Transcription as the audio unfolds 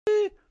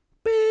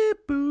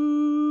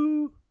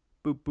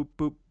Boop, boop,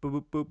 boop, boop,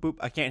 boop, boop, boop.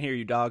 I can't hear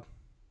you, dog.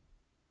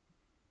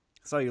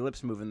 I saw your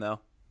lips moving, though.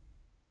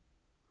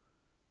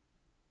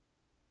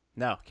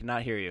 No,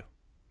 cannot hear you.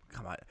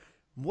 Come on.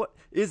 What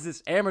is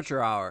this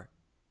amateur hour?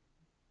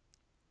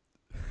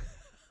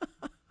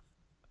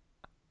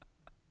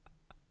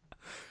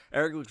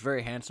 Eric looks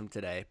very handsome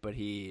today, but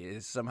he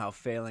is somehow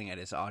failing at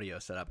his audio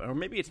setup. Or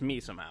maybe it's me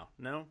somehow.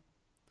 No?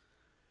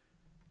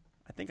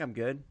 I think I'm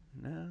good.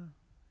 No.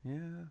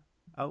 Yeah.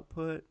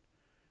 Output.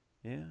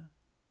 Yeah.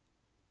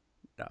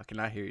 No, I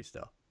cannot hear you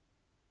still.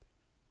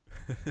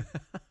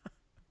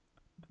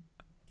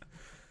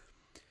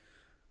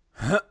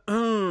 I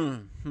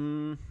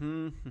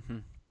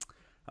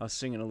was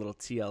singing a little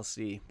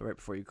TLC right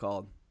before you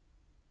called.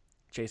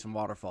 Chasing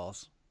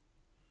Waterfalls.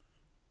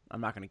 I'm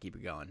not going to keep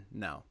it going.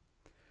 No.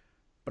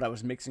 But I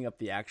was mixing up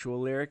the actual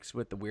lyrics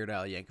with the Weird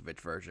Al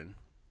Yankovic version.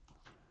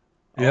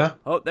 Yeah.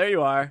 Oh, there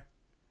you are.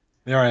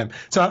 There I am.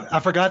 So I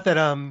forgot that.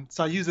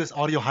 So I use this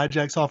audio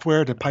hijack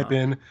software to pipe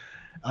in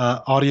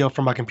audio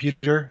from my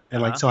computer,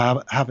 and so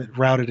I have it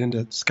routed into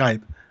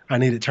Skype. I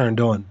need it turned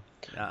on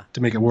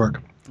to make it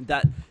work.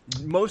 That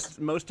most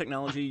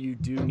technology you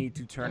do need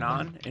to turn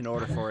on in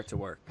order for it to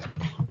work.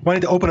 Well, I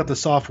need to open up the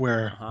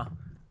software.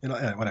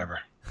 Whatever.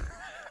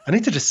 I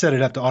need to just set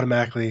it up to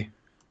automatically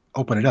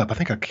open it up. I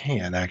think I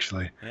can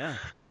actually. Yeah,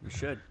 you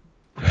should.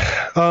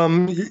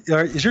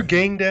 Is your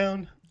gain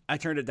down? I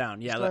turned it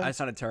down. Yeah, I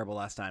sounded terrible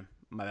last time.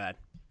 My bad.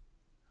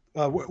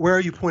 Where are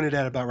you pointed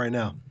at about right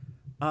now?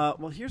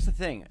 Well, here's the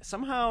thing.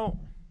 Somehow,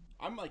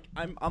 I'm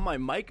on my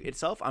mic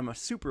itself. I'm a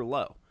super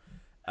low.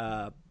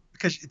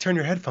 Because you turn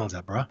your headphones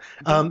up, bro.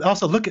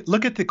 Also, look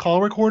at the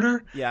call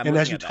recorder. Yeah, and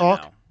as you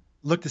talk,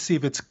 look to see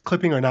if it's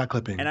clipping or not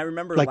clipping. And I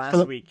remember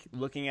last week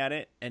looking at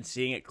it and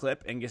seeing it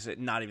clip and just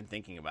not even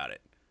thinking about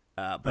it.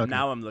 But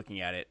now I'm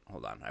looking at it.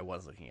 Hold on, I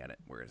was looking at it.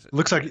 Where is it?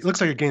 Looks like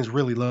your gain's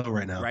really low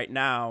right now. Right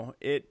now,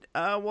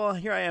 well,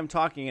 here I am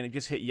talking and it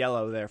just hit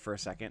yellow there for a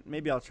second.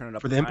 Maybe I'll turn it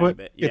up for the input.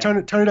 Bit. Yeah,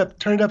 turn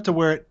it up to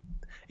where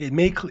it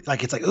may it's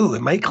like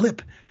it might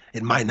clip.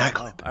 It might not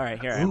clip. All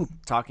right, here I am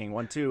talking.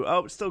 1, 2.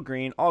 Oh, it's still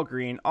green. All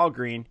green. All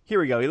green. Here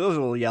we go. It was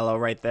a little yellow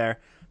right there.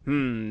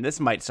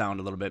 This might sound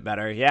a little bit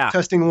better. Yeah.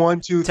 Testing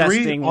 1, 2, 3.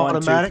 Testing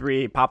 1, 2,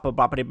 3. Pop, pop,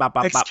 pop, pop,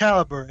 pop.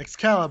 Excalibur.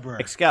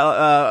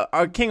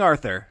 King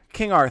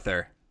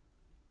Arthur.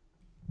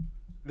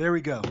 There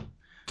we go.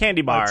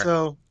 Candy bar.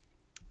 So,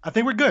 I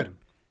think we're good.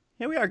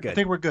 Yeah, we are good. I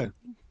think we're good.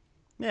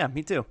 Yeah,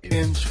 me too.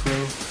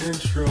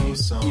 Intro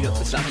song. Eat up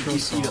the sound.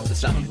 Eat up the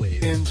sound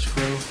wave.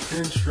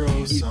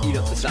 Intro song. Eat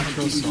up the sound.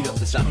 Eat up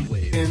the sound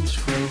wave.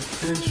 Intro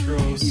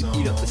song.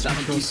 Eat up the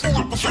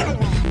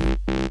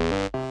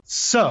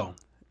sound.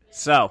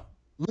 So,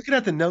 looking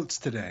at the notes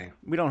today,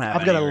 we don't have.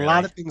 I've got a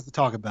lot of things to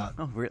talk about.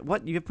 Oh,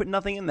 what? You put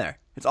nothing in there.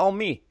 It's all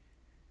me.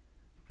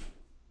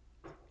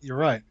 You're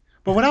right.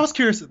 But when I was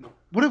curious,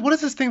 what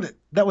is this thing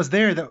that was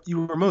there that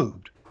you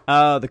removed?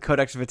 The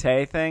Codex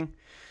Vitae thing.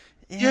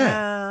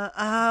 Yeah.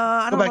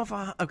 I don't know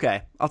if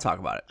okay, I'll talk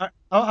about it.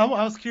 I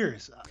was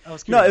curious.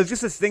 No, it was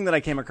just this thing that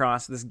I came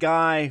across. This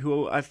guy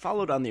who I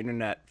followed on the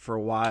internet for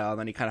a while, and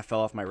then he kind of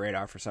fell off my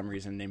radar for some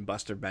reason, named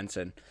Buster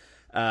Benson.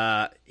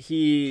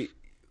 He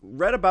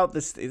read about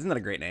this. Isn't that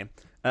a great name?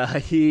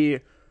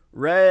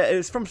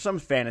 It's from some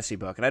fantasy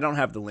book, and I don't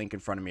have the link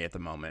in front of me at the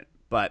moment.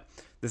 But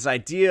this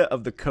idea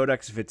of the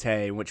Codex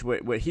Vitae, which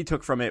what he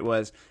took from it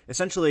was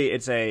essentially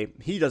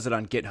he does it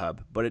on GitHub,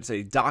 but it's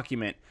a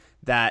document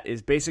that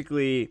is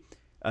basically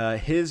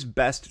his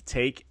best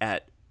take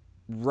at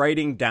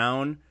writing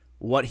down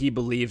what he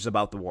believes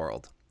about the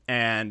world.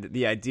 And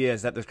the idea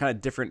is that there's kind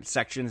of different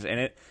sections in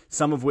it,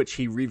 some of which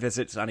he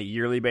revisits on a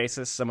yearly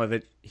basis, some of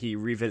it he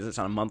revisits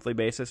on a monthly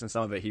basis, and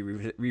some of it he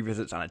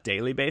revisits on a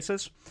daily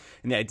basis.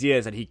 And the idea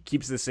is that he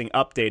keeps this thing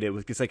updated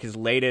with just like his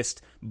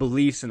latest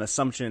beliefs and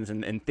assumptions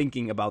and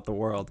thinking about the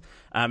world.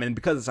 And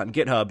because it's on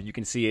GitHub, you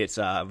can see its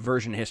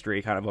version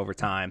history kind of over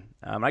time.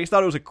 I just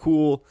thought it was a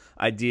cool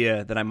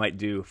idea that I might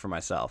do for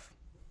myself.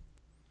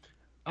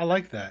 I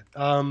like that.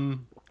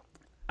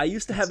 I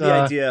used to have the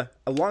idea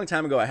a long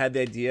time ago. I had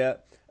the idea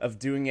of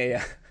doing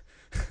a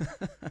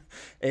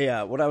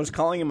what I was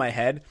calling in my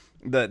head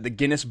the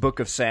Guinness Book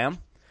of Sam,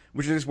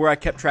 which is where I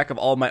kept track of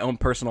all my own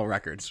personal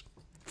records.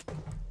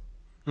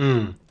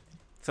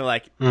 So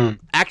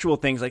actual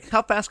things like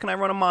how fast can I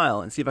run a mile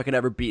and see if I could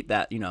ever beat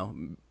that,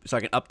 so I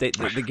can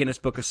update the Guinness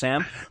Book of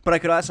Sam. But I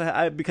could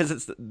also, because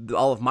it's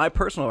all of my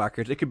personal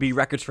records, it could be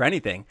records for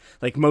anything,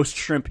 like most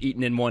shrimp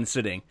eaten in one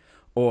sitting,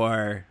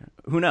 or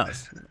who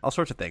knows, all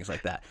sorts of things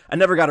like that. I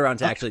never got around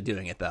to actually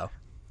doing it though.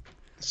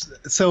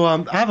 So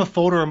I have a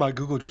folder on my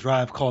Google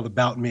Drive called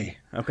About Me.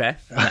 Okay,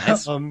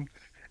 nice.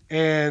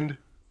 And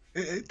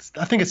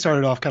I think it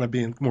started off kind of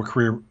being more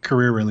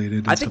career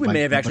related. I think we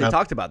may have actually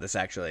talked about this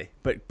actually,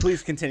 but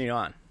please continue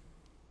on.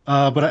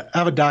 But I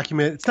have a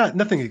document. It's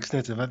nothing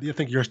extensive. I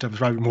think your stuff is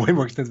probably way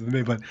more extensive than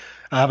me, but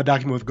I have a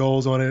document with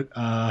goals on it,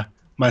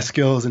 my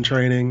skills and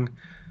training,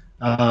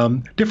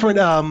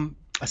 different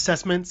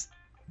assessments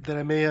that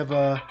I may have.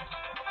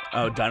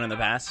 Done in the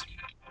past.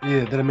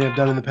 Yeah, that I may have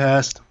done in the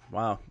past.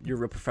 Wow, you're a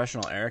real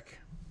professional, Eric.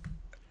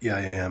 Yeah,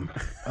 I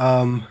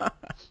am.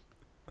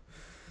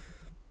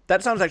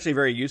 That sounds actually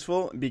very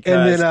useful And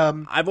because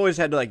then, I've always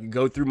had to like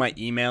go through my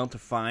email to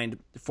find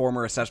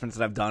former assessments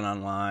that I've done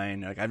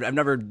online. Like I've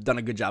never done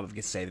a good job of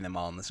just saving them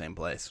all in the same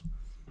place.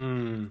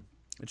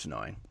 It's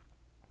annoying.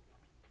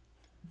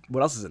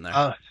 What else is in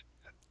there?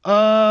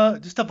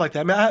 just stuff like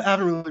that. I mean, I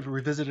haven't really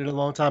revisited it in a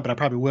long time, but I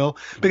probably will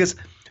because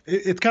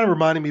it's kind of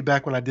reminding me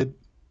back when I did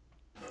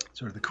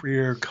sort of the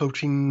career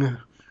coaching,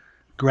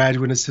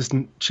 graduate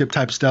assistantship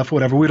type stuff,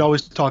 whatever. We'd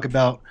always talk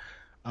about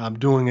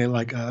doing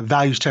a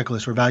values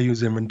checklist or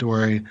values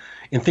inventory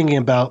and thinking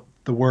about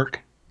the work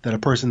that a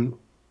person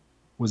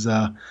was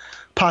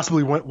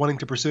possibly wanting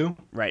to pursue.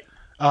 Right.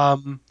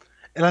 And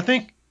I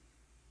think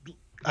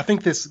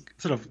this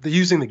sort of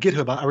using the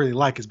GitHub I really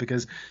like is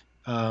because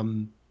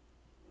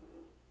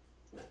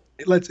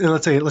let's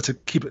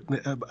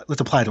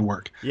apply it to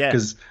work. Yeah.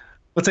 Because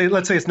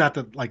let's say it's not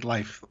the like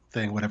life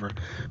thing, whatever.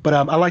 But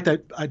I like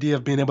that idea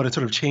of being able to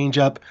sort of change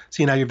up,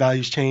 seeing how your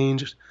values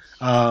change.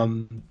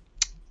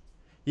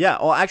 Yeah.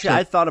 Well, actually,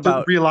 I thought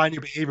about realign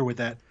your behavior with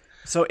that.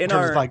 So in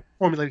terms our of like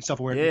formulating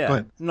self-awareness. yeah, Go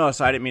ahead. no,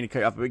 so I didn't mean to cut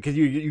you off because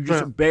you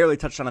just barely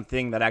touched on a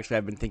thing that actually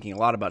I've been thinking a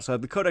lot about. So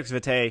the Codex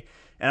Vitae,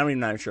 and I'm even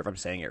not sure if I'm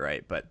saying it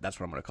right, but that's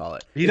what I'm going to call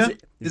it. Vita?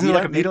 Isn't it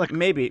like a Vita? Like,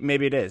 maybe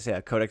it is. Yeah,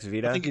 Codex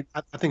Vita. I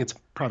think it's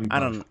probably both. I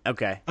don't.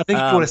 Okay. I think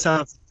if you want to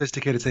sound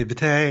sophisticated, say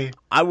Vitae.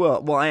 I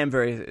will. Well, I am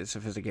very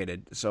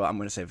sophisticated, so I'm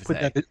going to say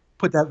Vitae.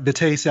 Put that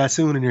Vitae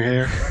Sassoon in your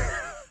hair.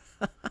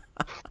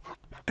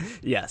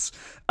 Yes.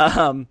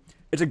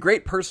 It's a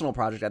great personal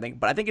project, I think,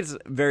 but I think it's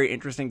very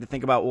interesting to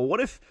think about, well, what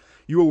if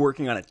you were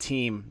working on a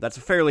team that's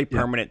a fairly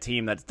permanent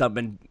team that's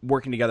been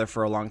working together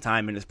for a long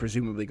time and is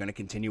presumably going to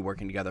continue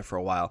working together for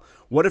a while?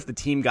 What if the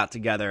team got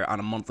together on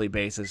a monthly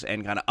basis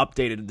and kind of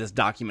updated this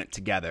document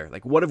together?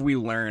 Like, what have we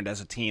learned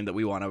as a team that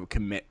we want to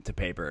commit to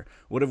paper?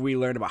 What have we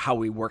learned about how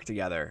we work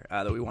together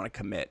that we want to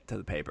commit to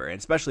the paper? And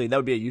especially, that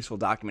would be a useful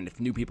document if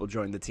new people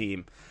joined the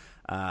team.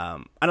 I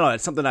don't know.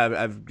 It's something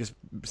I've just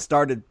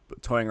started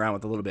toying around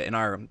with a little bit.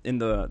 In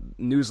the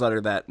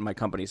newsletter that my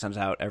company sends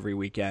out every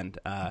weekend,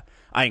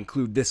 I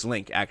include this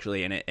link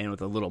actually in it, and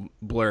with a little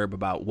blurb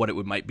about what it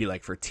might be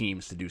like for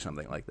teams to do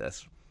something like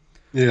this.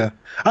 Yeah,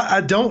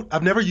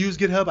 I've never used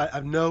GitHub. I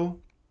know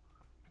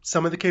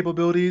some of the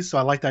capabilities, so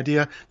I like the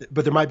idea.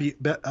 But there might be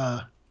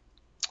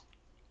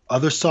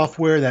other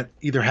software that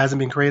either hasn't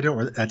been created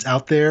or that's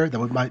out there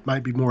that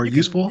might be more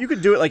useful. You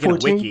could do it like in a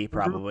team. wiki,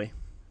 probably.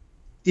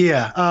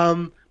 Yeah,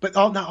 but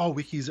not all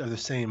wikis are the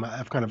same.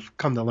 I've kind of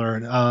come to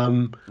learn.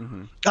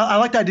 I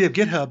like the idea of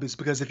GitHub is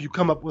because if you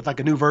come up with like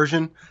a new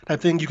version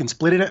type thing, you can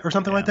split it or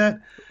something like that.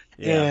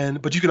 Yeah.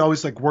 But you can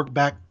always like work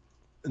back,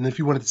 and if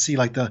you wanted to see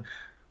like the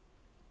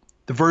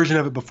version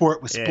of it before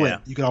it was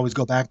split, you can always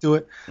go back to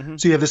it.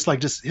 So you have this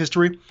like just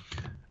history.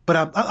 But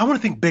I want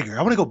to think bigger.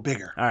 I want to go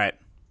bigger. All right,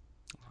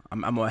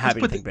 I'm happy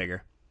to think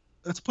bigger.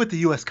 Let's put the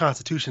U.S.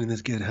 Constitution in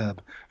this GitHub.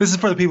 This is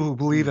for the people who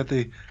believe that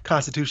the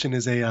Constitution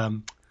is a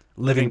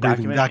living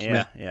document,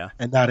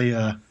 and not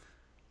a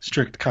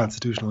strict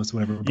constitutionalist,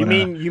 whatever. You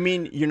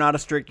mean you're not a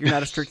strict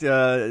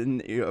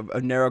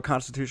a narrow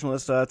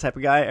constitutionalist type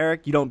of guy,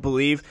 Eric? You don't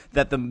believe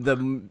that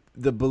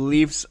the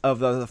beliefs of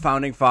the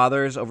founding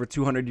fathers over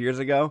 200 years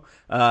ago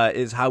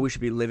is how we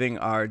should be living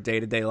our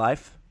day-to-day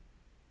life?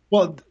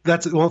 Well,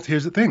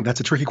 here's the thing. That's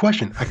a tricky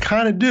question. I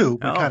kind of do,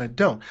 but kind of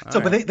don't.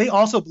 But they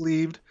also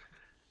believed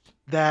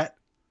that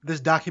this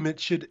document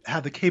should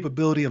have the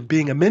capability of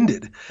being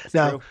amended.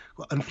 Now,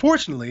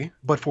 unfortunately,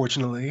 but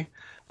fortunately,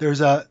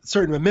 there's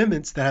certain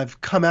amendments that have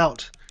come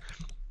out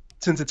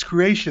since its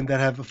creation that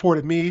have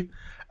afforded me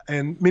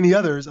and many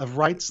others of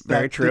rights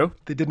that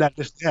they did not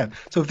understand.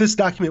 So if this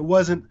document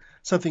wasn't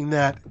something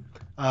that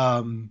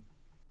that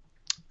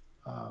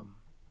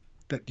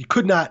you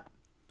could not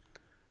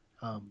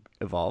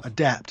evolve,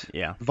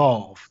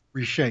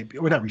 reshape,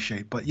 or not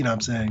reshape, but you know what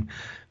I'm saying,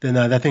 then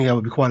I think that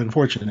would be quite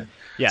unfortunate.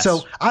 Yes.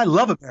 So I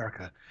love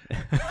America.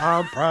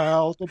 I'm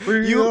proud to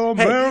be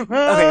American.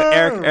 Okay,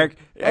 Eric,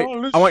 I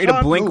want you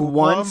to blink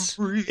once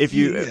if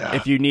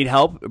you need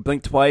help.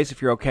 Blink twice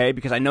if you're okay,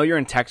 because I know you're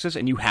in Texas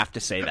and you have to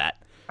say that.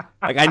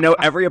 Like, I know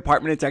every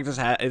apartment in Texas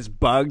is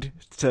bugged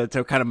to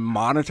kind of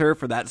monitor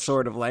for that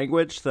sort of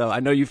language. So I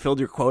know you filled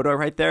your quota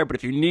right there. But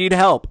if you need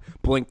help,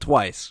 blink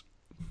twice.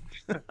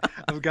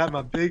 I've got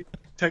my big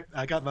tech.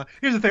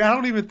 Here's the thing. I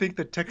don't even think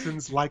that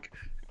Texans like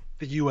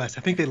the U.S.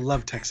 I think they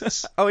love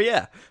Texas. Oh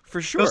yeah, for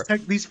sure.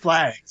 These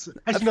flags.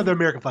 Actually, no, the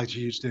American flags are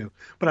huge too.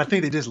 But I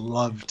think they just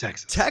love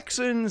Texas.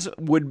 Texans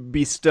would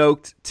be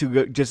stoked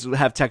to just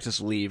have Texas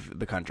leave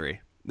the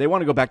country. They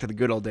want to go back to the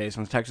good old days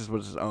when Texas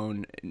was its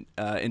own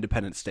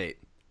independent state.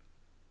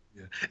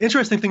 Yeah.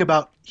 Interesting thing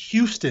about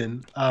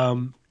Houston,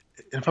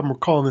 if I'm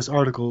recalling this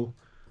article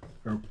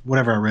or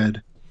whatever I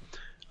read,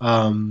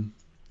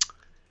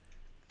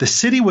 the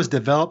city was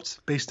developed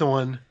based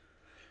on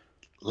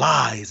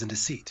lies and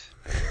deceit.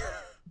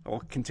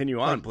 Well, continue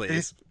on,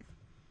 please.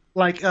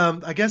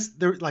 I guess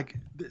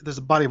there's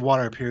a body of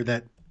water up here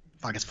that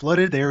I guess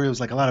flooded. The area was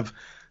like a lot of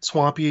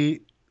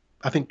swampy,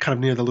 I think kind of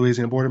near the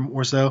Louisiana border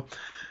or so.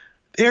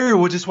 the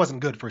area just wasn't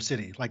good for a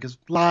city. Like there's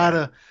a lot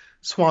of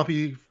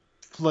swampy,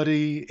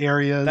 floody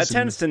areas. That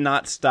tends to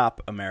not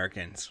stop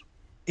Americans.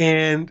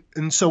 And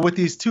so what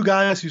these two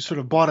guys who sort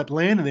of bought up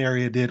land in the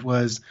area did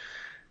was,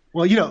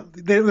 well,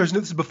 this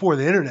is before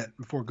the internet,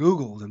 before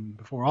Google, and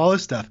before all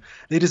this stuff.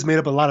 They just made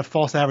up a lot of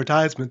false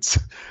advertisements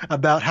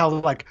about how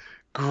like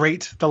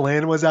great the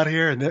land was out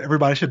here, and that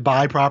everybody should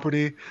buy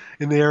property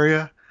in the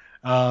area.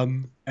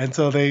 And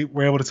so they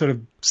were able to sort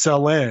of sell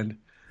land.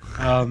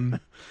 I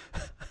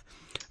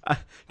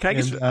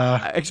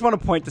just want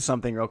to point to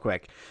something real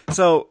quick.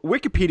 So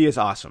Wikipedia is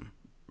awesome,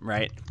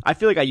 right? I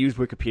feel like I use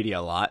Wikipedia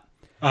a lot.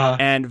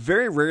 And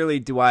very rarely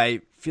do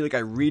I feel like I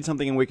read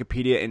something in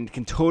Wikipedia and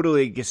can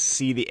totally just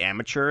see the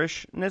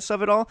amateurishness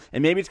of it all.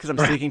 And maybe it's because I'm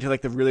sticking to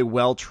like the really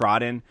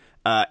well-trodden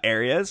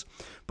areas.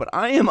 But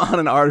I am on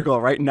an article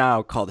right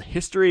now called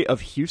History of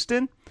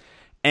Houston.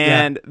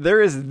 And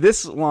there is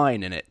this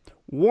line in it.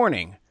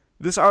 Warning.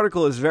 This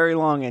article is very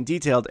long and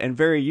detailed and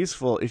very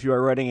useful if you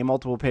are writing a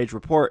multiple-page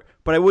report,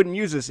 but I wouldn't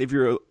use this if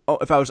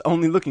I was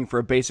only looking for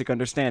a basic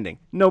understanding.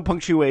 No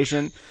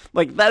punctuation.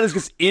 Like, that is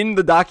just in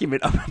the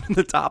document up in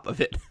the top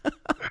of it.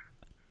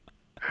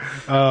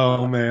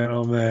 Oh,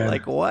 man.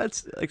 Like,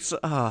 what? Like,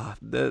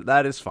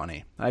 that is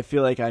funny. I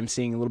feel like I'm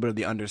seeing a little bit of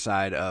the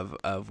underside of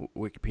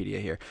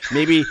Wikipedia here.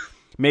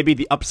 Maybe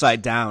the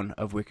upside down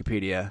of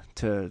Wikipedia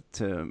to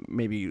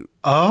maybe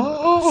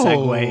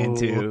segue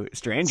into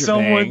Stranger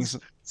Things.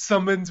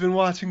 Someone's been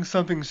watching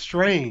something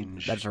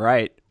strange. That's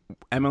right.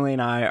 Emily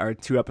and I are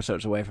 2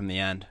 episodes away from the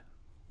end.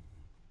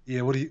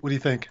 Yeah, what do you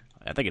think?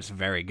 I think it's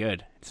very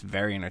good. It's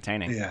very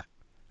entertaining. Yeah.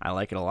 I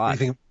like it a lot.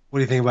 What do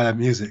you think about that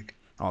music?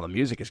 Oh, the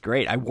music is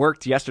great. I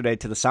worked yesterday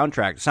to the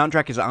soundtrack. The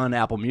soundtrack is on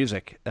Apple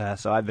Music,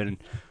 so I've been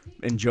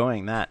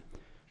enjoying that.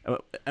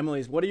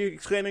 Emily's, what are you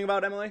exclaiming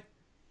about, Emily?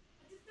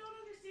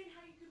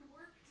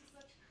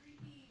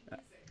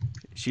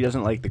 She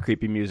doesn't like the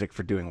creepy music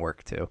for doing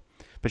work too,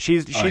 but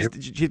she's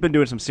been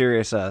doing some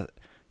serious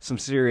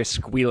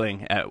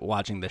squealing at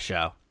watching the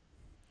show.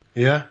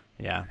 Yeah,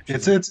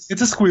 it's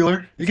a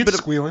squealer. It gets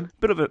squealing.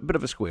 Bit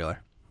of a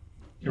squealer.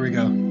 Here we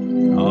go.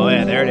 Oh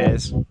yeah, there it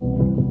is.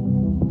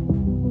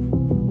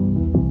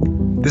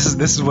 This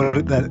is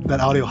what that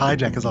audio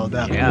hijack is all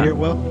about. Yeah. Can you hear it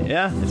well?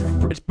 Yeah,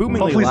 it's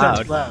boomingly Hopefully loud.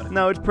 It's not too loud.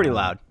 No, it's pretty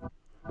loud.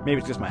 Maybe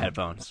it's just my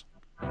headphones.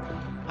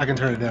 I can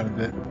turn it down a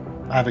bit.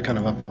 I have it kind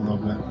of up a little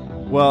bit.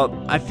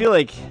 Well, I feel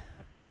like,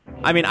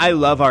 I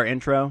love our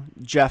intro.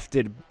 Jeff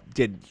did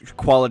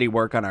quality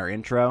work on our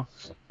intro,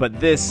 but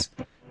this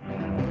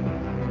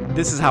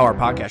is how our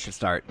podcast should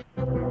start.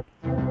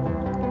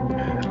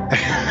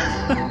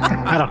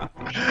 I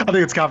think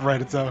it's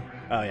copyrighted, so.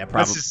 Oh yeah,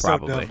 That's just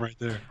probably. So dumb right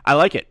there. I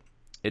like it.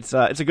 It's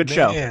a good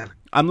show. Man.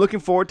 I'm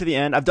looking forward to the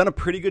end. I've done a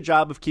pretty good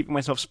job of keeping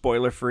myself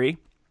spoiler free.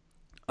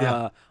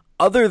 Yeah.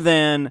 Other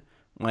than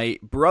my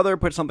brother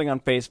put something on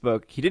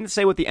Facebook. He didn't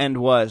say what the end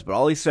was, but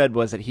all he said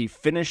was that he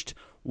finished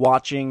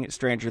watching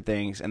Stranger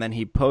Things, and then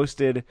he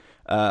posted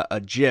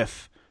a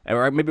GIF,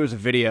 or maybe it was a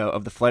video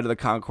of the Flight of the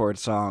Conchords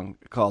song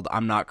called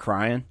 "I'm Not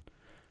Crying."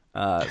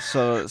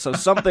 So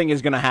something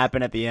is going to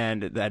happen at the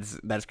end that's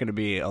going to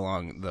be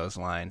along those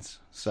lines.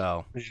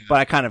 So, but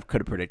I kind of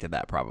could have predicted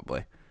that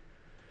probably.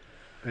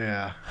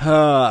 Yeah.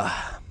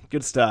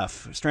 Good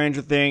stuff.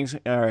 Stranger Things.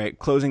 All right,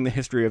 closing the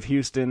History of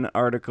Houston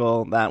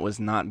article. That was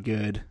not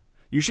good.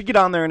 You should get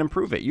on there and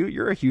improve it.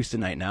 You're a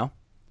Houstonite now.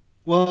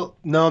 Well,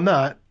 no, I'm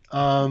not.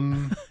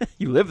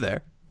 You live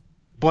there.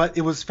 But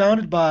it was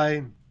founded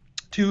by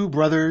 2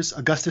 brothers,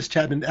 Augustus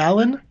Chapman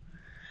Allen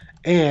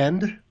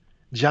and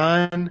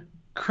John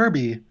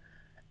Kirby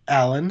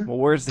Allen. Well,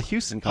 where's the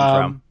Houston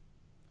come from?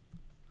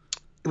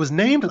 It was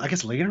named, I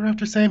guess, later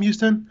after Sam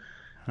Houston.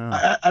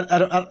 Huh.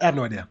 I have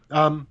no idea.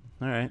 All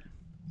right.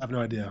 I have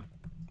no idea.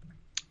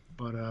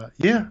 But,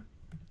 yeah.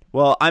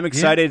 Well, I'm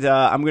excited.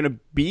 Yeah. I'm going to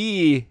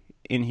be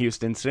in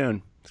Houston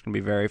soon. It's going to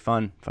be very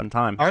fun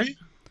time. Are you?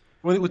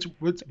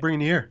 What's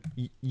bringing you here?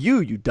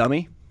 You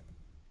dummy.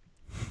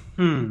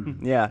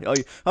 Yeah.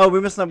 We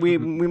must have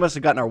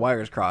gotten our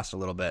wires crossed a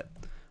little bit.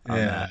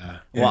 Yeah.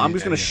 Well, I'm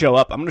just going to show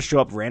up. I'm going to show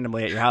up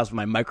randomly at your house with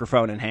my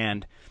microphone in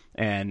hand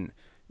and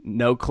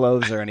no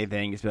clothes or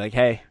anything. Just be like,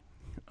 hey,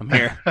 I'm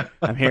here.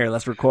 I'm here.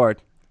 Let's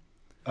record.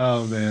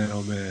 Oh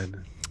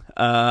man.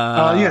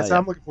 Yes,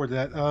 I'm looking forward to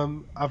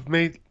that. I've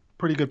made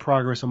pretty good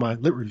progress on my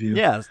lit review.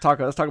 Yeah, let's talk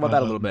about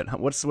that a little bit.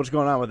 What's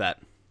going on with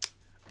that?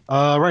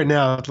 Right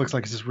now, it looks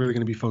like it's just really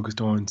going to be focused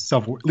on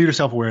leader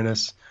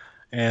self-awareness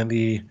and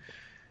the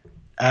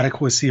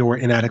adequacy or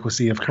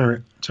inadequacy of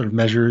current sort of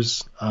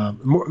measures.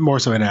 More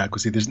so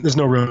inadequacy. There's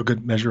no real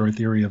good measure or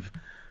theory of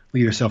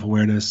leader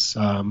self-awareness.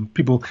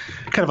 People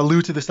kind of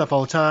allude to this stuff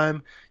all the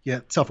time.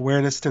 Yet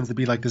self-awareness tends to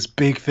be like this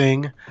big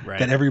thing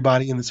that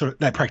everybody in the sort of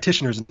that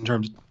practitioners in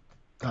terms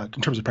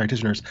of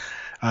practitioners.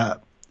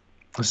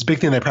 This big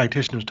thing that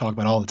practitioners talk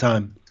about all the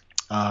time.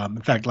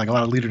 In fact, like a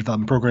lot of leader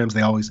development programs,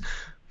 they always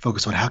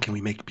focus on how can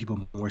we make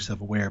people more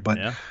self-aware.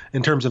 But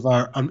in terms of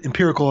our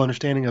empirical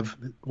understanding of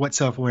what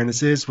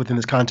self-awareness is within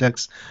this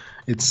context,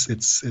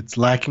 it's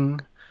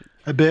lacking.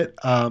 a bit.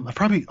 I've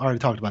probably already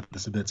talked about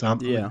this a bit, so I'm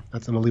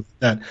gonna leave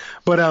it at that.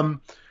 But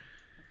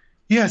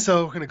yeah,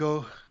 so we're gonna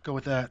go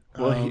with that.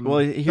 Here, I'm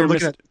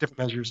looking at different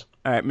measures.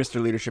 All right,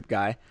 Mr. Leadership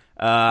Guy.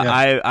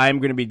 Yeah. I'm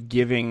going to be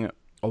giving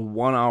a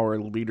 1-hour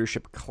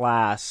leadership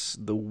class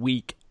the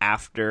week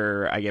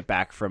after I get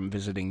back from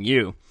visiting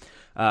you.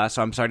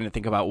 So I'm starting to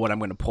think about what I'm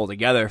going to pull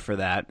together for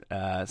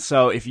that.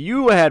 So if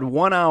you had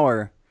 1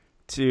 hour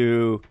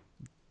to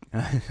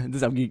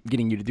I'm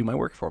getting you to do my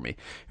work for me.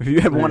 If you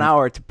had 1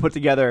 hour to put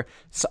together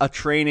a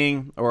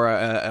training or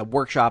a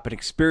workshop, an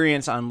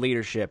experience on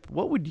leadership,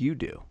 what would you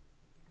do?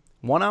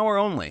 1 hour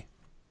only.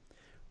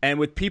 And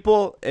with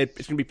people,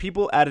 it's going to be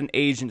people at an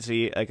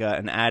agency, like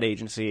an ad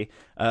agency,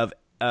 of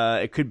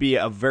it could be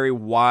a very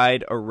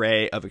wide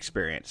array of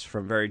experience,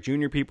 from very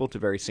junior people to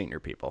very senior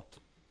people.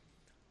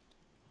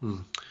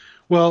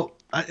 Well,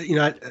 I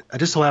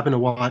just so happen to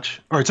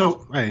watch. All right,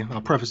 so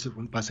I'll preface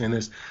it by saying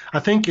this. I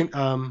think it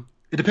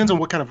depends on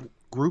what kind of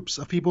groups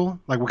of people,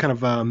 like what kind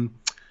of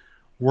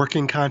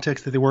working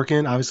context that they work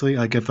in. Obviously,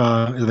 like if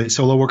are they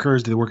solo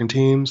workers, do they work in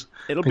teams?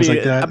 It'll things be.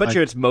 like that. I bet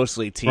you it's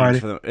mostly teams.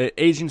 For Right. them.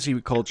 Agency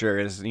culture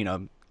is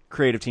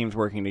creative teams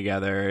working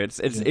together.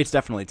 It's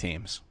definitely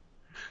teams.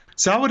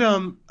 So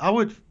I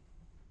would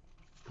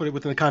put it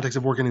within the context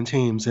of working in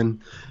teams,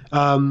 and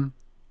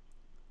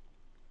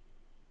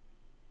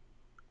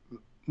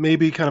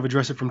maybe kind of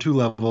address it from two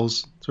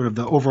levels, sort of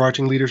the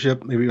overarching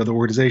leadership, maybe of the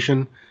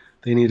organization.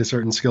 They need a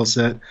certain skill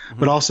set,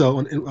 but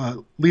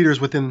also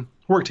leaders within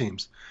work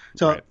teams.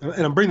 So, Right.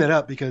 and I'm bringing that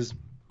up because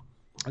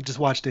I just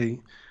watched a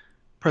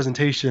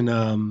presentation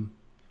of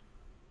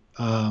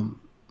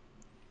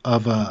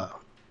a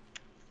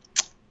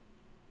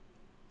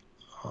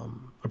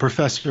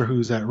professor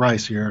who's at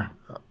Rice here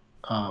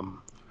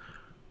on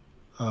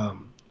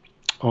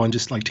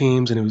just like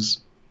teams, and it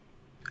was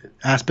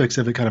aspects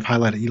of it kind of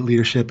highlighted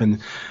leadership and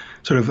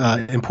sort of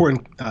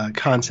important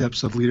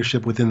concepts of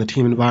leadership within the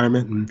team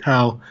environment, and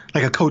how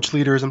like a coach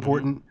leader is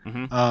important.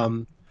 A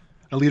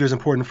leader is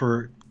important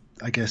for,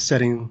 I guess,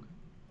 setting.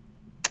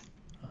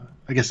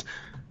 I guess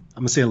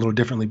I'm gonna say it a little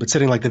differently, but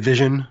setting like the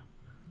vision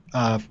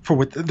for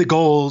what the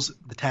goals,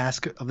 the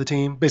task of the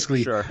team,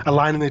 basically Sure.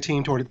 aligning the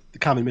team toward the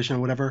common mission or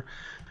whatever.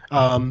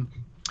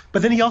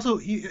 But then he also,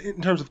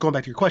 in terms of going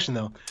back to your question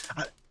though,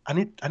 I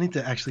need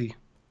to actually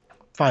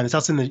find this.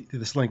 I'll send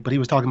this link, but he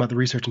was talking about the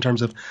research in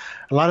terms of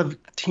a lot of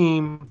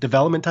team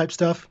development type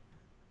stuff,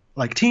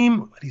 like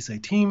what do you say?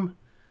 Team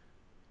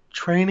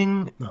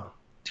training? No,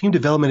 team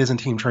development isn't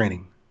team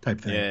training type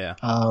thing. Yeah.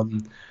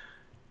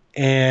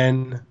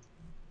 And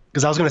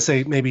because I was going to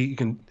say maybe you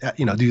can,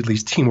 do at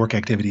least teamwork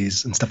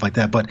activities and stuff like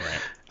that, but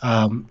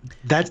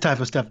that type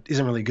of stuff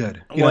isn't really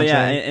good. You know what I'm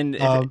saying?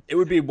 And it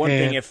would be one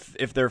thing if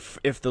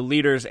the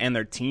leaders and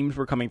their teams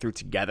were coming through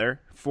together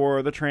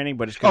for the training,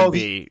 but it's going to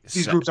be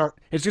these groups aren't.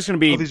 It's just going to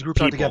be these groups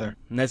aren't together,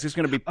 and it's just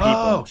going to be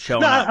people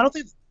showing up. I don't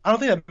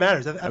think that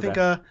matters. I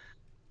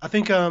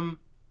think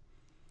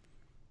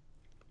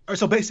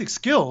so basic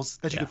skills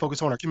that you can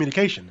focus on are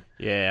communication.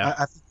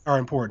 I think are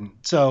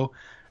important. So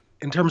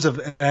in terms of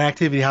an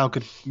activity, how it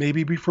could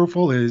maybe be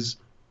fruitful is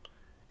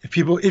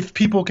if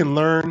people can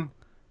learn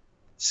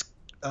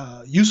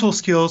useful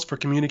skills for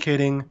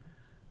communicating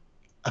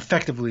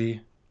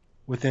effectively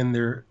within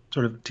their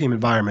sort of team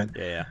environment.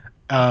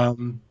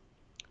 I'm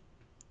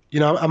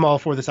all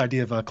for this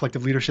idea of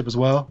collective leadership as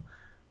well.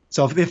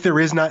 So if there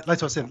is not,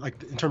 that's what I said,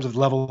 like in terms of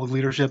level of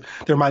leadership,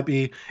 there might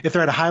be, if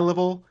they're at a high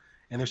level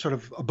and they're sort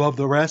of above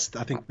the rest,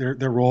 I think their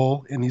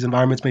role in these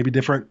environments may be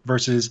different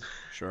versus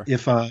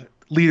if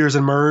leaders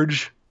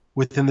emerge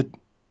within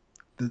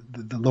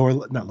the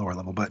lower, not lower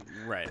level, but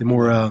the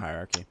more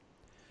hierarchy.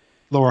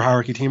 Lower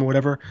hierarchy team or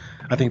whatever,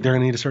 I think they're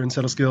going to need a certain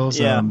set of skills.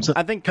 So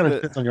I think kind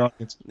of depends on your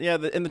audience. Yeah,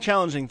 and the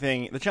challenging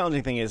thing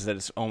is that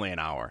it's only an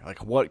hour.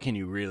 Like, what can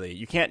you really?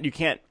 You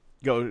can't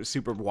go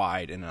super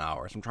wide in an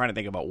hour. So I'm trying to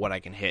think about what I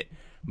can hit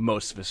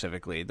most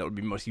specifically that would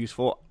be most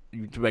useful.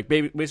 Like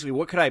basically,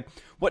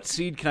 what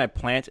seed can I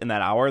plant in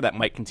that hour that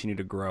might continue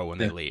to grow when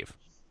they leave?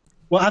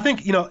 Well, I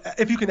think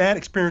if you can add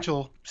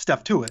experiential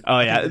stuff to it. Oh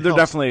yeah, there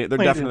definitely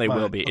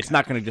will be. Okay. It's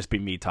not going to just be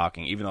me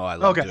talking, even though I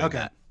love doing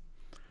that.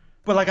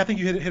 But like I think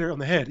you hit it on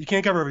the head. You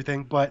can't cover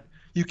everything, but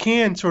you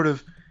can sort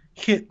of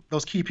hit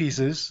those key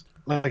pieces.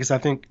 Like I said, I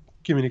think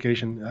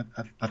communication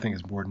I think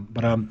is important.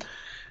 But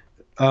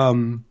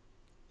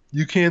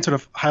you can sort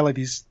of highlight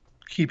these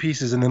key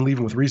pieces and then leave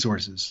them with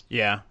resources.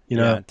 Yeah,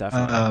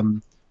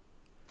 definitely.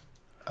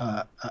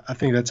 I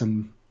think that's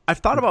I've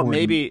thought about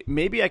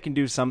maybe I can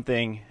do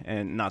something,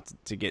 and not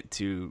to get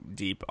too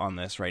deep on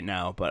this right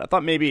now, but I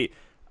thought maybe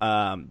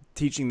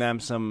teaching them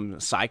some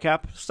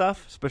SciCap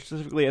stuff,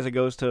 specifically as it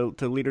goes to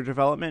leader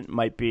development,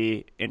 might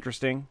be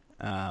interesting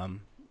to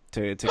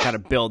kind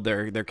of build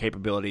their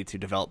capability to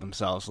develop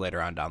themselves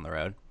later on down the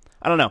road.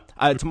 I don't know.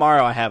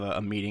 Tomorrow I have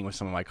a meeting with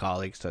some of my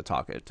colleagues to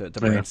talk to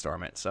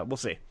brainstorm it, so we'll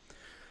see.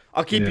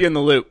 I'll keep you in the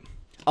loop.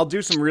 I'll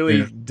do some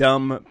really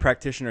dumb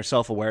practitioner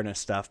self-awareness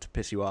stuff to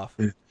piss you off.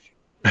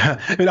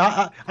 I mean,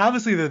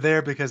 obviously they're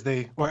there because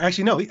or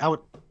actually no, I would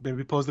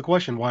maybe pose the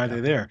question, why are they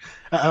there?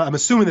 I'm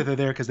assuming that they're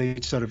there because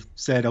they sort of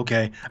said,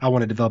 okay, I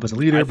want to develop as a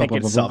leader. I think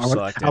it's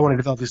self-selected. I want to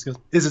develop these skills.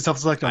 Is it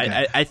self-selected?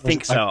 Okay. I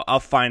think so. I'll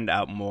find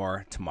out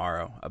more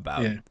tomorrow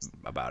about it.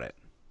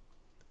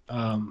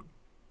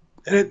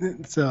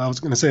 So I was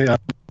going to say,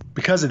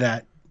 because of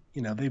that,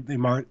 they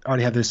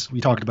already have this.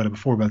 We talked about it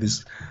before, about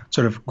this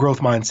sort of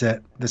growth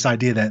mindset, this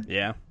idea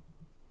that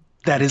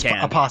that is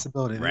a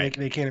possibility. Right.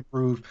 They can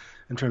improve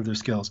in terms of their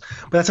skills.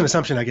 But that's an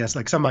assumption, I guess.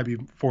 Like, some might be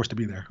forced to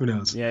be there. Who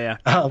knows? Yeah.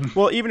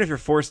 Well, even if you're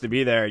forced to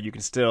be there, you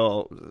can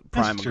still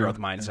prime a growth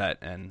mindset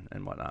and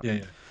whatnot.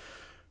 Yeah.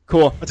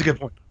 Cool. That's a good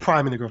point.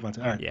 Priming the growth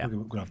mindset. All right. Yeah.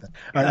 We'll go off that.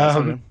 All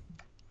right.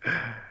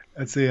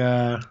 Let's see.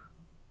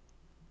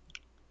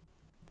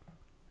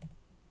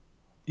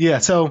 Yeah.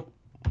 So.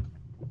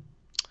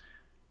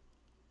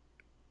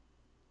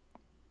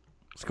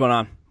 What's going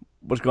on?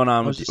 What's going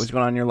on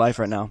in your life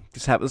right now?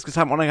 Let's just have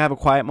a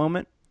quiet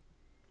moment.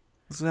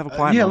 Let's just have a quiet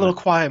moment. Yeah, a little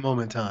quiet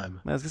moment time.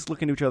 Let's just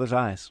look into each other's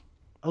eyes.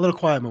 A little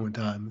quiet moment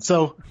time.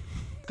 So,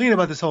 thinking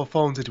about this whole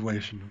phone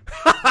situation.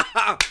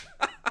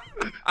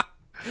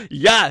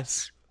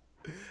 Yes.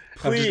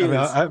 Please.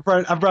 I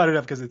brought it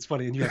up because it's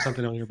funny and you have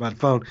something on your about the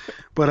phone.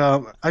 But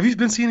have you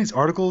been seeing these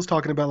articles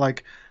talking about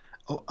like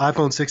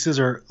iPhone 6s,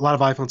 or a lot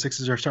of iPhone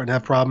 6s are starting to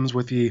have problems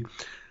with the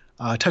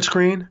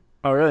touchscreen?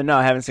 Oh, really? No,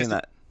 I haven't seen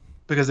that.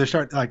 Because they're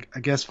starting, like, I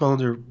guess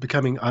phones are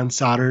becoming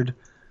unsoldered.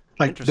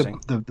 Like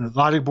the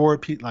logic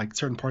board, like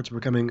certain parts are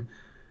becoming,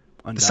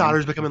 undone. The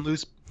solder's becoming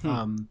loose.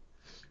 You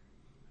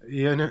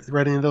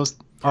read any of those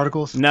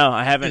articles? No,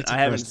 I haven't. I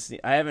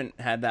haven't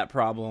had that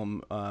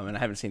problem, and I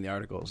haven't seen the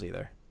articles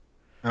either.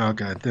 Oh,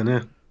 okay.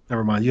 Then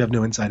never mind. You have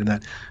no insight in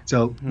that.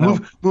 So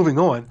moving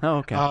on. Oh,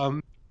 okay.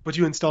 But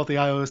you installed the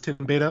iOS 10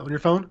 beta on your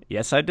phone?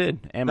 Yes, I did,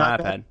 and my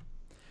iPad.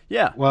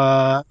 Yeah.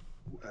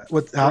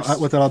 What's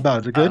that all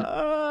about? Is it good?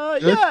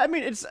 Yeah. I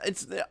mean, it's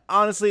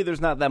honestly,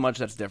 there's not that much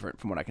that's different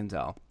from what I can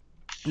tell.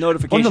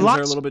 Notifications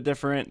are a little bit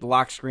different. The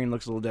lock screen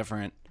looks a little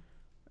different.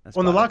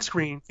 On the lock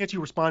screen, can't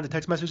you respond to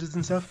text messages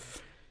and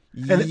stuff?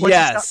 And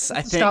yes,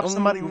 I think stop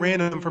somebody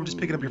random from just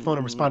picking up your phone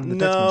and responding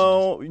to text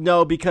messages.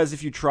 No, because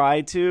if you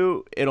try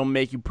to, it'll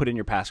make you put in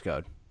your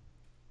passcode.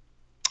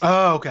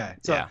 Oh, okay.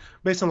 So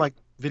based on like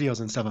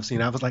videos and stuff I've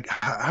seen, I was like,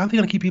 how are they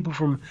going to keep people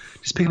from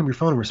just picking up your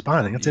phone and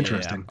responding? That's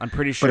interesting. Yeah. I'm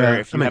pretty sure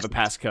if you have a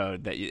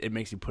passcode, that it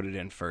makes you put it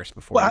in first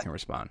before you can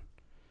respond,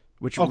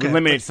 which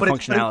eliminates the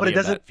functionality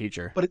of that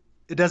feature. But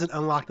it doesn't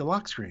unlock the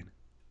lock screen.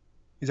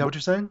 Is that what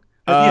you're saying?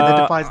 That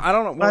defies. I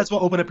don't know. Might as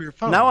well open up your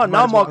phone. Now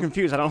I'm all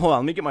confused. Hold on.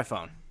 Let me get my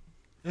phone.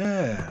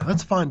 Yeah,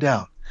 let's find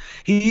out.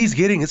 He's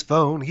getting his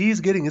phone. He's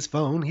getting his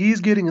phone.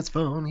 He's getting his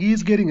phone.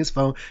 He's getting his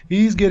phone.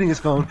 He's getting his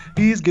phone.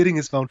 He's getting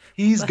his phone.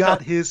 He's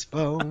got his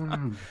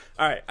phone.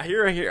 All right,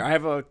 here. I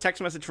have a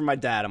text message from my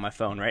dad on my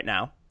phone right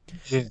now.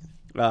 Yeah.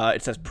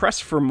 It says press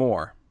for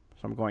more.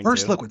 So I'm going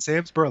First look with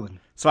Sam Sperling.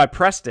 So I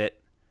pressed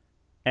it,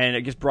 and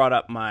it just brought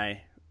up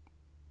my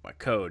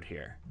code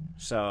here.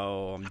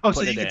 So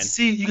so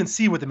you can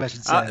see what the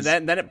message says.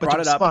 Then it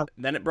brought it up.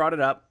 Then it brought it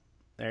up.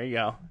 There you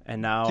go.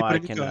 And now I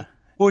can.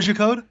 What was your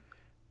code?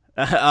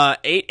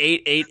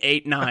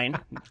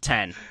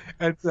 8888910.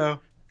 And so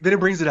then it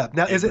brings it up.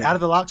 Now, is it out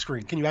of the lock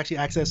screen? Can you actually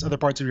access other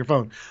parts of your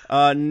phone?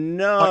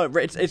 No,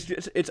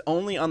 it's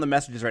only on the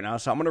messages right now.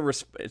 So I'm gonna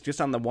it's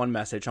just on the one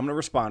message. I'm gonna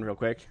respond real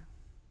quick.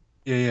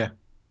 Yeah.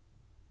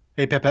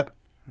 Hey, Pep.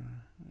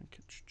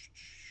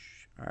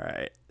 All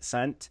right,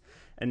 sent.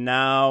 And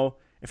now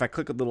if I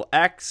click a little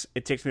X,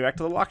 it takes me back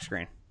to the lock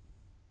screen.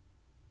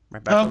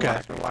 Right back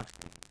to the lock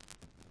screen.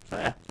 So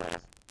yeah.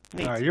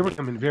 Neat. All right, you're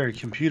becoming very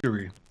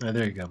computery.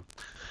 There you go.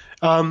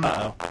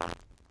 Uh-oh.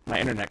 My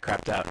internet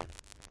crapped out.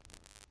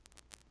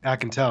 I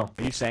can tell.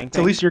 Are you saying things?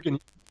 So at least you're getting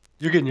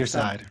your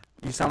side.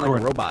 You sound like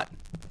a robot.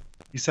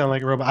 You sound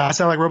like a robot. I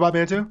sound like a robot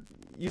man too?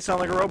 You sound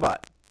like a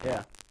robot.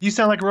 Yeah. You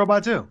sound like a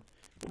robot too.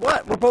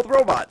 What? We're both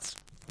robots.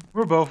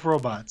 We're both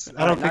robots.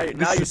 I don't think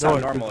now you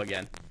sound normal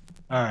again.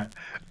 All right.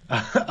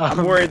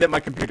 I'm worried that my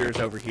computer is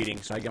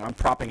overheating, so I'm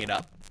propping it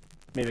up.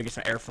 Maybe get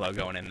some airflow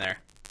going in there.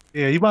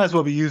 Yeah, you might as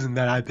well be using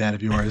that iPad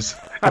of yours.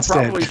 I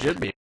probably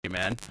should be,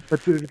 man.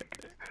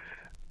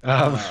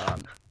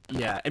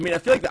 Yeah, I mean, I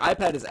feel like the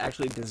iPad is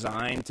actually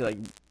designed to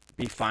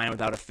be fine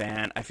without a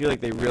fan. I feel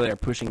like they really are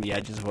pushing the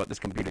edges of what this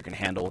computer can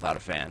handle without a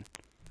fan.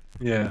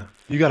 Yeah,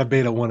 you got a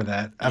beta 1 of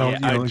that. I don't.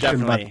 Yeah, you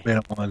shouldn't buy the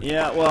beta 1.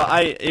 Yeah, well,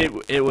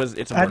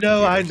 it's. I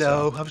know. I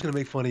was gonna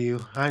make fun of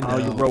you. I know. Oh,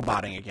 you're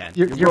roboting again.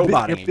 You're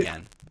roboting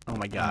again. Oh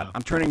my god,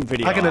 I'm turning the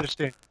video. I can off.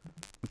 Understand.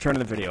 I'm turning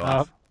the video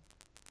off.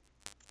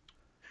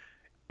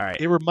 All right.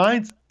 It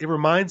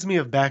reminds me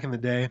of back in the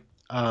day,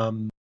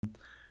 when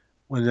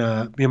me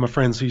and my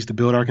friends who used to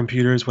build our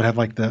computers would have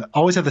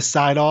always have the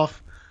side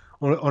off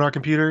on our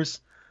computers,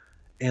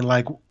 and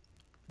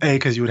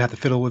because you would have to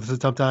fiddle with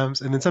it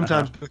sometimes, and then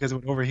sometimes because it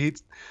would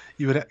overheat,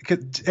 you would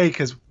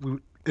because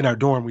in our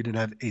dorm we didn't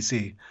have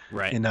AC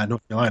in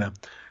North Carolina,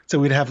 so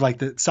we'd have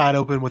the side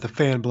open with a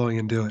fan blowing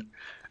into it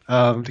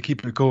to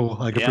keep it cool,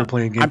 if we were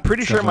playing games. I'm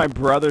pretty sure my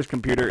brother's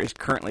computer is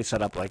currently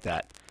set up like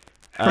that.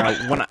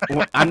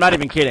 I'm not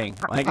even kidding.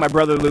 I think my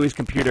brother Louis'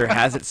 computer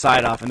has it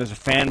side off, and there's a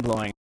fan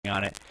blowing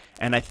on it.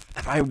 And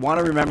if I want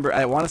to remember,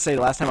 I want to say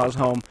the last time I was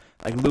home,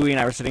 like Louis and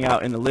I were sitting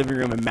out in the living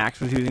room, and Max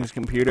was using his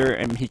computer,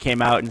 and he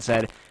came out and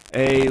said,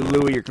 "Hey,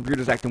 Louis, your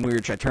computer's acting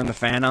weird. Should I turn the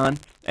fan on?"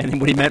 And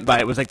what he meant by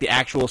it was like the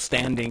actual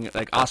standing,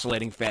 like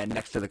oscillating fan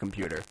next to the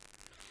computer.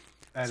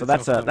 So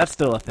that's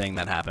still a thing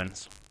that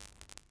happens.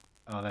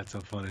 Oh, that's so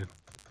funny.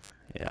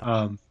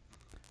 Yeah.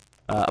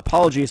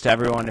 Apologies to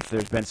everyone if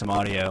there's been some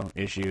audio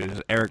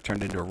issues. Eric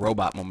turned into a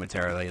robot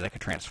momentarily, like a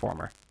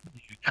transformer.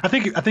 I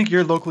think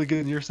you're locally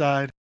getting your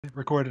side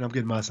recorded. I'm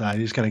getting my side.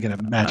 You just kind of got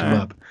to match them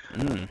up.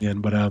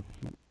 But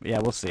yeah,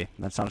 we'll see.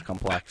 That sounds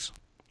complex.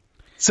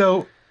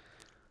 So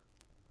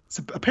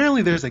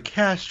apparently there's a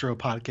Castro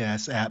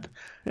podcast app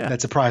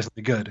that's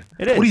surprisingly good.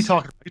 It is. What are you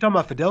talking about? Are you talking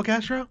about Fidel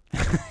Castro?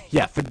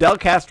 Yeah, Fidel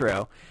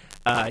Castro.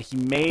 He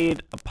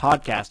made a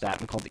podcast app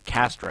and called it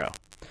Castro.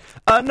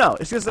 No,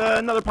 it's just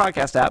another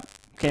podcast app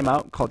came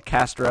out called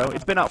Castro.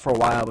 It's been out for a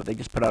while, but they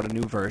just put out a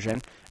new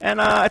version. And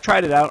I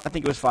tried it out. I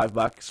think it was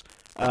 $5.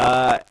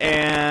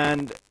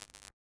 And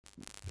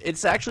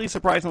it's actually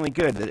surprisingly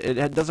good.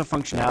 It does a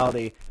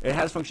functionality. It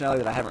has functionality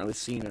that I haven't really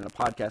seen in a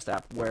podcast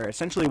app, where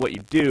essentially what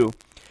you do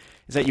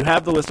is that you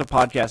have the list of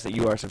podcasts that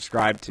you are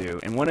subscribed to,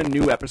 and when a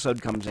new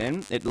episode comes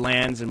in, it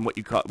lands in what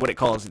it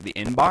calls the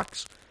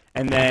inbox.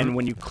 And then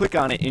when you click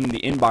on it in the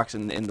inbox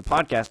in the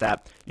podcast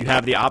app, you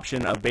have the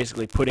option of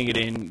basically putting it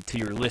into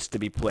your list to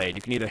be played.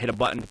 You can either hit a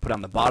button to put it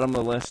on the bottom of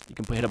the list, you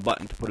can hit a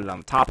button to put it on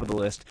the top of the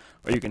list,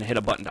 or you can hit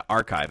a button to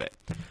archive it.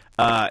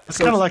 It's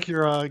kind of like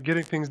your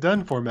getting things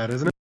done format,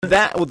 isn't it?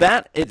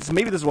 It's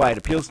maybe this is why it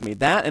appeals to me.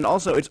 That, and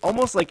also it's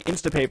almost like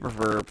Instapaper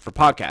for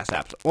podcast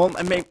apps. Well,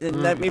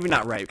 maybe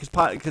not right,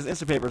 because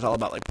Instapaper is all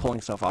about like pulling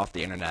stuff off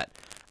the internet.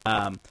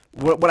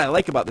 What I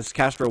like about this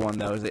Castro one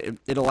though is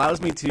it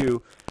allows me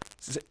to.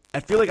 I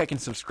feel like I can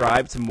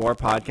subscribe to more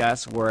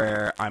podcasts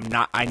where I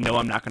know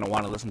I'm not going to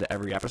want to listen to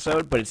every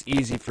episode, but it's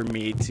easy for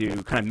me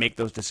to kind of make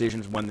those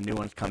decisions when the new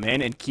ones come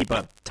in and keep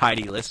a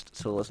tidy list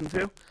to listen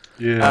to.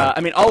 Yeah.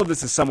 All of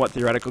this is somewhat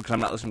theoretical because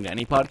I'm not listening to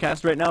any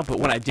podcast right now, but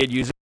when I did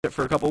use it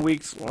for a couple of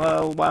weeks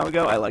a while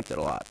ago, I liked it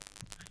a lot.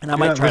 And I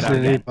might try it out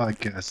again.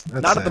 Podcast.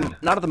 That's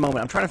not at the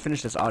moment. I'm trying to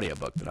finish this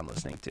audiobook that I'm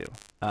listening to.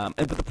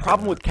 But the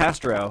problem with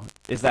Castro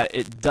is that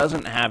it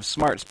doesn't have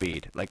smart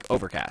speed like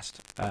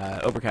Overcast.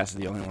 Overcast is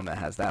the only one that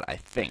has that, I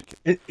think.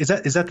 Is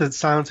that the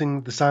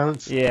silencing the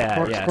silence?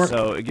 Yeah.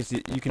 So it gets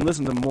you can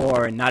listen to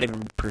more and not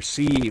even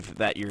perceive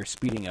that you're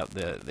speeding up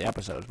the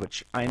episodes,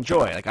 which I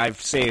enjoy. Like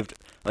I've saved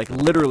like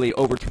literally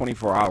over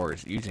 24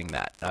 hours using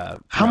that.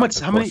 How many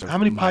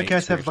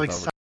podcasts have like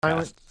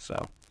silent?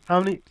 So. How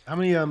many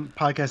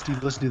podcasts do you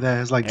listen to that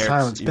has like Eric's,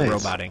 silent space? You're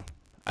roboting.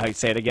 I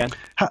say it again.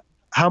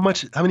 How many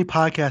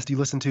podcasts do you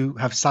listen to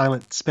have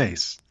silent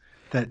space?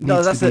 That's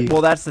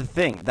the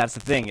thing. That's the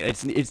thing.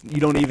 It's you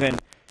don't even.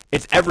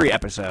 It's every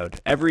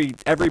episode. Every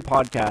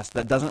podcast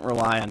that doesn't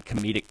rely on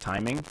comedic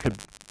timing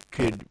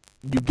could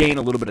you gain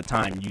a little bit of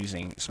time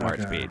using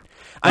smart speed.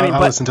 I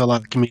listen to a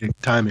lot of comedic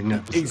timing.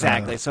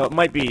 Exactly. So it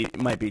might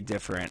be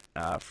different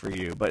for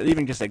you. But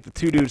even just like the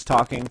two dudes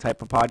talking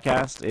type of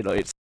podcast,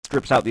 it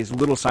strips out these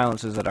little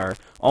silences that are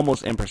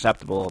almost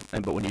imperceptible,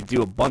 but when you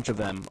do a bunch of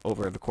them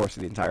over the course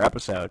of the entire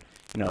episode,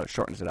 it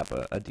shortens it up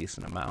a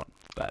decent amount.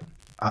 But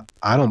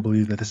I don't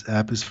believe that this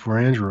app is for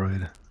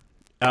Android.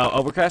 Oh,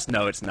 Overcast?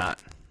 No, it's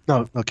not.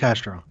 No,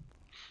 Castro.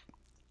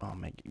 Oh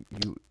man,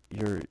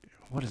 you're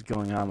what is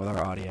going on with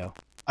our audio?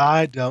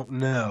 I don't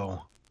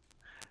know.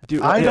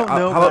 Dude, I don't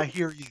know, but I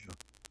hear you.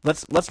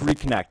 Let's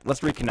reconnect. Let's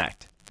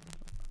reconnect.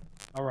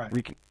 All right.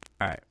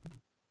 All right.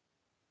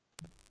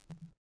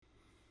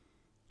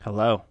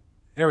 Hello.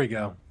 There we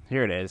go.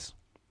 Here it is.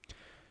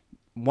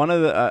 One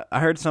of the I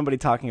heard somebody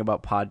talking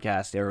about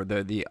podcasts or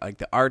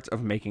the art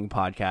of making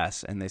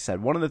podcasts, and they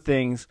said one of the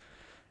things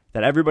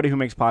that everybody who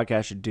makes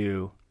podcasts should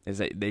do is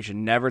that they should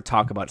never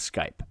talk about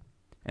Skype,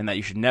 and that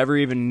you should never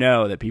even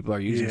know that people are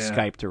using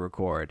Skype to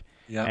record.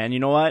 Yep. And you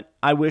know what?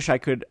 I wish I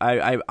could.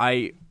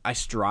 I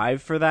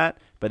strive for that,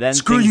 but then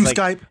screw you,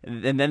 Skype.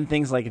 And then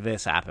things like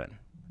this happen.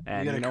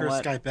 And you gotta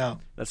curse Skype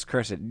out. Let's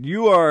curse it.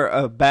 You are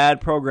a bad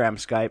program,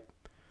 Skype.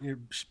 You're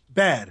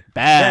bad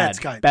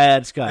Skype.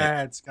 Bad Skype.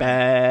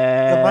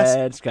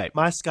 Bad Skype.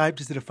 My Skype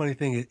just did a funny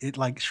thing. It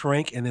like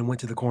shrank and then went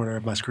to the corner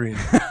of my screen.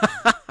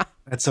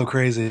 That's so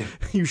crazy.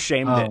 You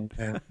shamed it.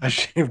 Man. I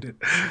shamed it.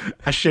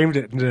 I shamed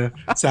it into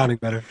sounding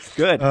better.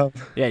 Good.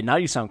 Yeah, now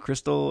you sound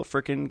crystal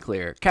freaking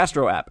clear.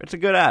 Castro app. It's a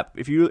good app.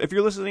 If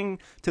you're listening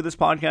to this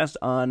podcast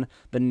on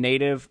the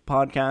native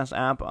podcast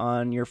app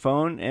on your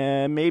phone,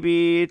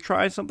 maybe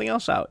try something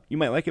else out. You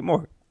might like it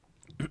more.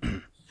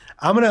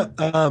 I'm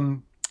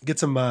gonna get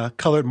some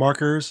colored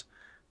markers,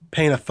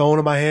 paint a phone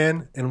in my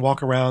hand, and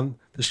walk around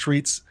the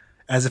streets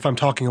as if I'm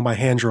talking on my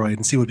Handroid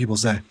and see what people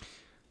say.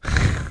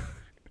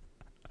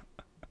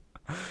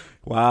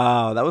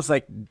 Wow, that was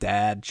like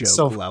dad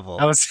joke level.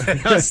 That was,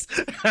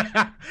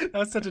 that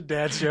was such a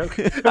dad joke.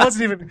 It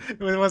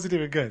wasn't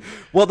even good.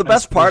 Well, the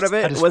best part of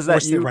it was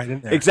that you right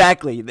in there.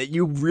 exactly that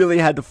you really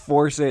had to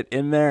force it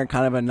in there in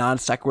kind of a non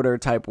sequitur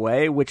type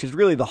way, which is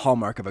really the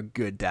hallmark of a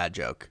good dad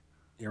joke.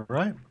 You're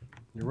right.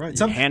 You're right.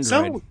 Some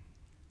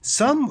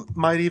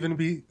might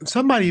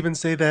even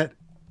say that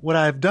what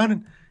I've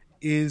done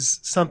is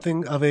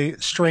something of a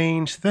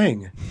strange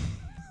thing.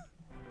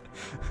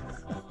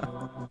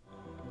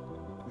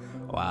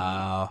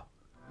 Wow.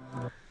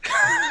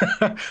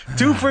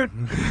 0 for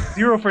 2.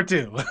 0 for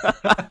 2.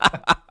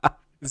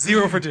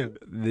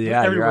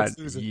 Yeah, you're right.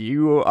 Losing.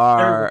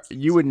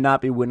 You would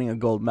not be winning a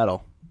gold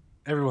medal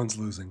Everyone's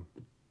losing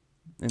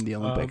in the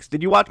Olympics.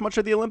 Did you watch much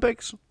of the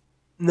Olympics?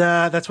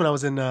 Nah, that's when I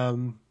was in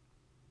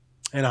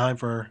Anaheim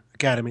for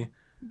Academy.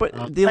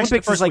 But the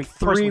Olympics is like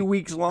 3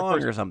 weeks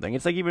long or something.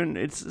 It's like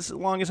it's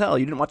long as hell.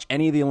 You didn't watch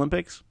any of the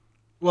Olympics?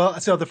 Well,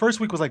 so the first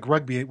week was like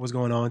rugby was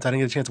going on, so I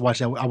didn't get a chance to watch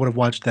that. I would have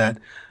watched that.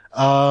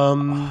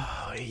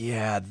 Oh,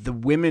 yeah, the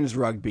women's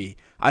rugby.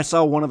 I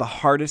saw one of the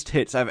hardest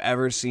hits I've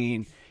ever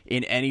seen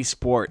in any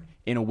sport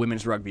in a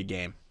women's rugby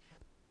game.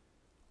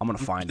 I'm going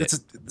to find it.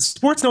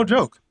 Sport's no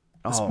joke.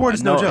 Sport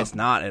is no joke. It's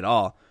not at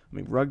all. I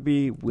mean,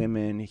 rugby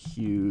women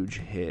huge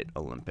hit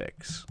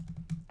Olympics.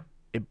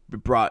 It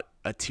brought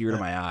a tear to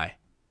my eye.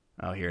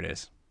 Oh, here it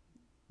is.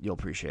 You'll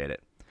appreciate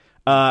it.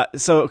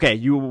 So, okay,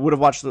 you would have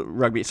watched the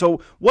rugby.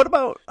 So what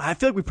about, I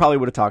feel like we probably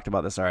would have talked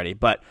about this already,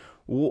 but,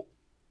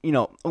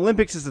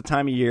 Olympics is the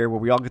time of year where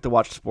we all get to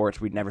watch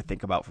sports we'd never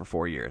think about for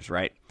 4 years,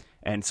 right?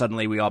 And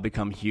suddenly we all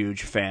become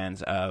huge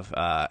fans of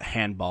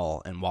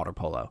handball and water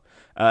polo.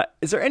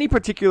 Is there any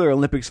particular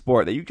Olympic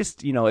sport that you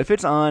just, if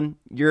it's on,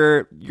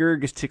 you're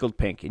just tickled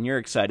pink and you're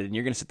excited and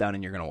you're going to sit down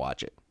and you're going to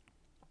watch it?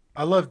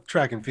 I love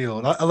track and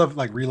field. I love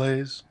like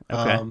relays.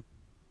 Okay.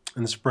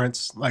 And the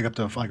sprints, like up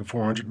to like a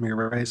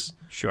 400-meter race.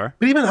 Sure.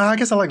 But even, I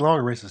guess I like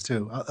longer races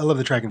too. I love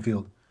the track and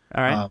field.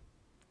 All right.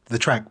 The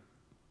track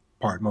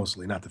part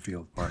mostly, not the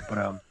field part. But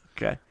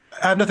okay.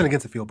 I have nothing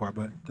against the field part,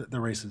 but the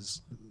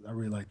races, I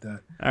really like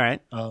that. All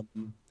right.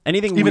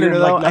 Anything even weird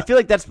in, though? like, I feel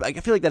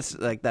like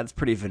that's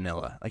pretty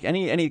vanilla. Like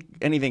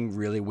anything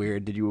really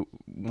weird did you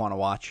want to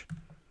watch?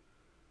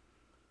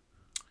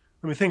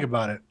 Let me think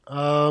about it.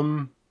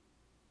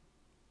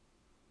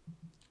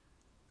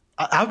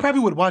 I probably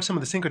would watch some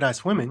of the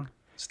synchronized swimming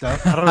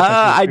stuff. I don't know.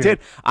 I did.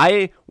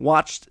 I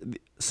watched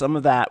some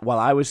of that while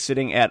I was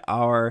sitting at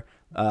our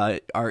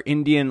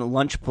Indian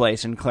lunch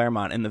place in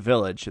Claremont in the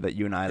Village that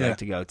you and I like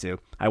to go to.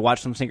 I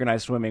watched some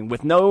synchronized swimming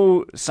with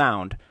no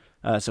sound,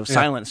 so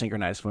silent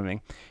synchronized swimming,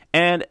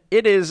 and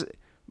it is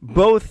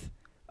both.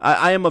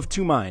 I am of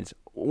two minds.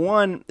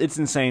 One, it's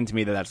insane to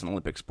me that that's an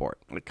Olympic sport.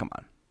 Like, come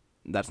on,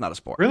 that's not a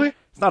sport. Really?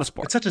 It's not a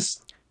sport. It's such a.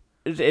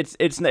 I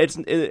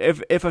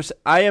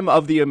am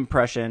of the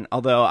impression,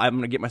 although I'm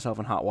going to get myself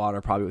in hot water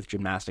probably with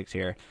gymnastics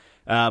here,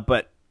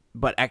 but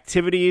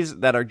activities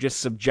that are just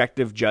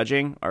subjective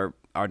judging are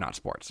not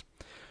sports.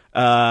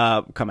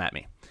 Come at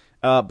me.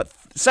 But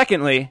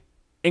secondly,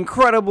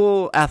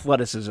 incredible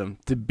athleticism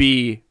to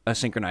be a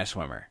synchronized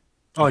swimmer.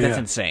 Oh, That's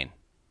insane.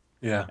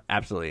 Yeah.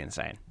 Absolutely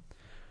insane.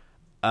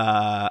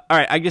 All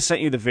right, I just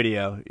sent you the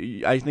video.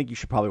 I think you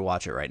should probably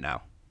watch it right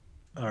now.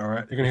 All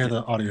right. You're going to hear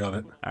the audio of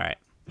it. All right.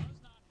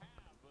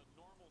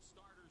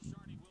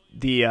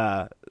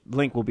 The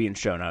link will be in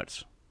show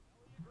notes.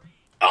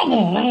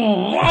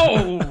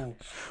 Oh!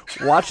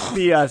 Watch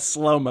the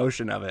slow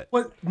motion of it.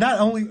 What? Not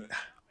only.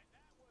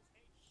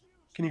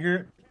 Can you hear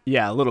it?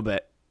 Yeah, a little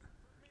bit.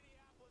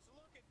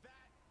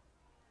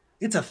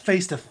 It's a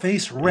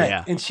face-to-face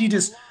wreck, and she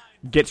just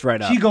gets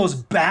right up. She goes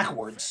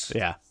backwards.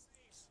 Yeah,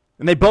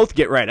 and they both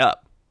get right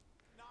up.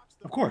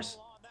 Of course.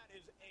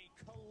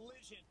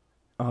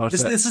 Oh,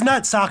 this is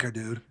not soccer,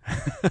 dude.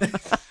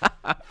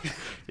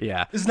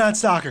 Yeah, this is not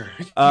soccer.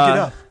 Get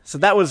up. So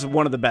that was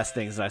one of the best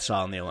things that I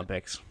saw in the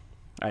Olympics.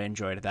 I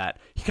enjoyed that.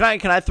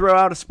 Can I throw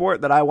out a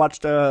sport that I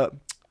watched? Not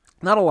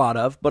a lot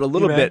of, but a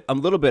little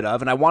bit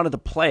of, and I wanted to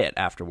play it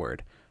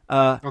afterward.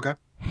 Okay.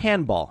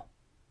 Handball.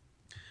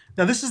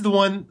 Now this is the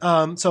one.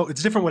 So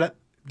it's different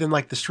than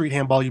like the street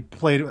handball you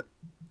played,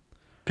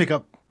 pick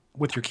up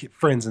with your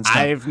friends and stuff.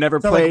 I've never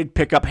played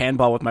pickup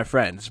handball with my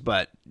friends,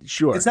 but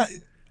sure. It's not.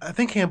 I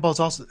think handball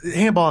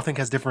I think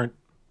has different.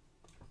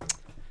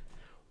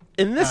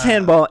 In this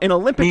handball, in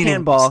Olympic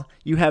handball,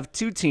 you have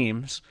two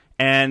teams,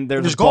 and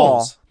there's a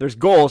goals. ball. There's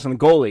goals and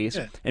goalies,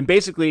 yeah. And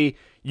basically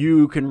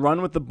you can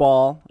run with the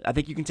ball. I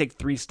think you can take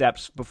 3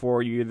 steps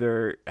before you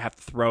either have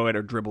to throw it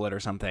or dribble it or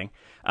something,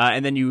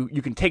 and then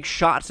you can take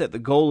shots at the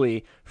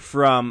goalie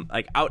from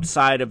like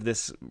outside of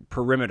this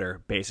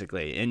perimeter,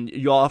 basically. And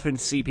you'll often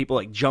see people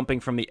like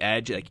jumping from the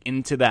edge, like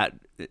into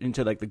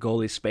like the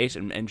goalie's space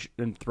and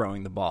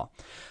throwing the ball.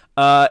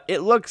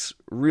 It looks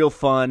real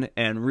fun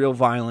and real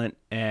violent,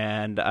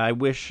 and I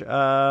wish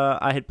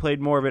I had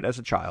played more of it as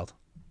a child.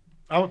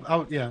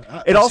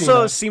 Yeah. It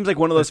also seems like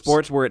one of those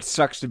sports where it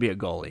sucks to be a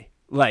goalie.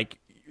 Like,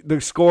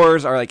 the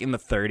scores are like in the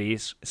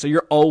 30s, so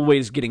you're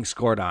always getting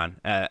scored on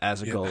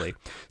as a goalie.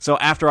 So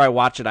after I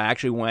watched it, I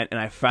actually went and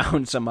I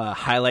found some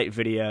highlight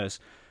videos.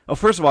 Well,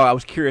 first of all, I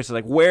was curious,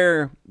 like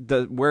where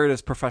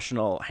does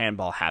professional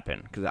handball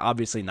happen? Because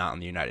obviously not in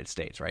the United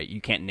States, right? You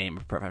can't name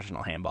a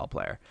professional handball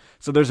player.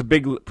 So there's a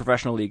big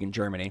professional league in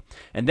Germany.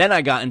 And then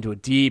I got into a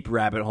deep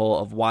rabbit hole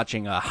of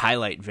watching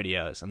highlight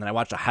videos, and then I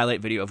watched a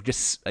highlight video of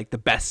just like the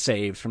best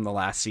saves from the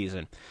last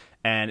season.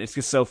 And it's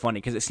just so funny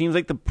because it seems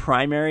like the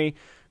primary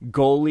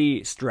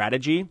goalie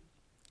strategy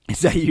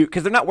is that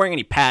because they're not wearing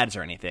any pads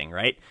or anything,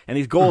 right? And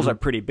these goals are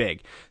pretty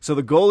big. So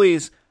the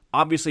goalies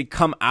obviously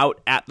come out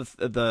at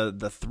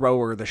the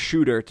thrower, the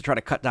shooter, to try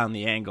to cut down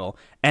the angle.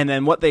 And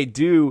then what they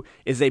do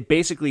is they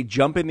basically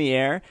jump in the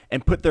air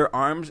and put their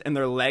arms and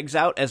their legs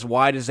out as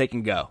wide as they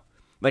can go,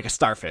 like a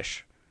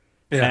starfish.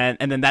 Yeah.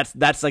 And then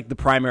that's like the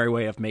primary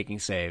way of making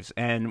saves.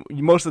 And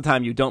most of the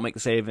time you don't make the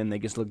save and they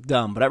just look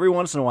dumb. But every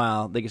once in a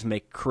while they just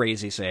make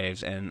crazy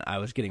saves. And I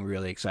was getting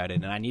really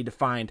excited. And I need to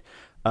find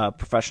a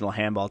professional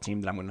handball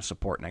team that I'm going to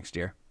support next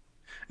year.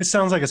 It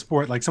sounds like a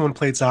sport. Like someone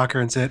played soccer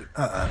and said,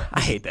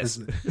 I hate this.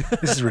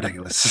 This is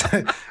ridiculous.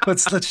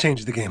 Let's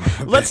change the game.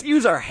 Let's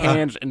use our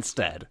hands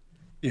instead.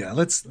 Yeah,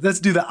 let's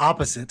do the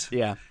opposite.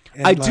 Yeah.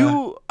 And, I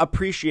do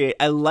appreciate.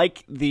 I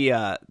like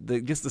the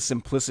just the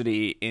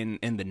simplicity in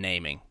the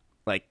naming.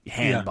 Like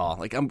handball,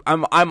 like I'm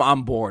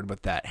on board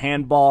with that.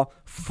 Handball,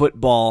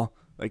 football,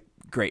 like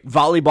great.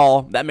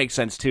 Volleyball, that makes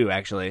sense too,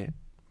 actually.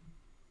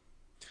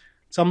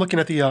 So I'm looking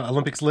at the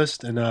Olympics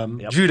list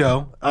and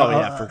judo. Oh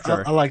yeah, for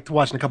sure. I liked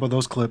watching a couple of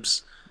those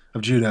clips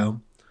of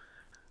judo.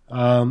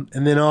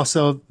 And then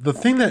also the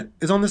thing that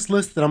is on this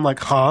list that I'm like,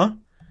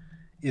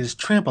 is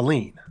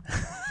trampoline.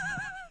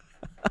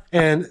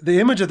 And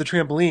the image of the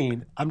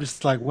trampoline, I'm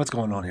just like, what's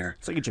going on here?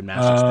 It's like a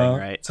gymnastics thing,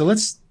 right? So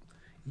let's.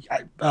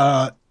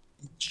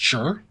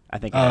 Sure. I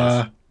think it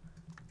is.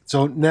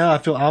 So now I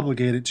feel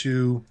obligated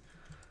to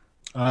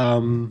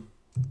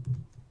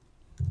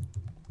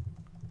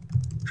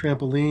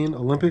trampoline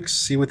Olympics,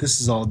 see what this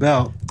is all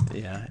about.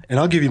 Yeah. And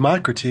I'll give you my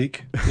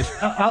critique.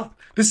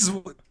 This is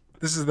what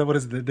is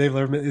it, Dave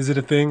Letterman? Is it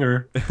a thing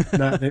or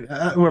not?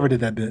 Whoever did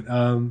that bit.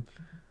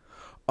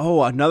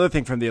 Oh, another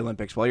thing from the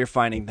Olympics, while you're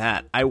finding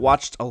that, I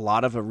watched a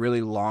lot of a really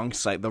long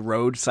the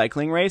road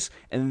cycling race,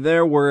 and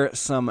there were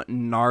some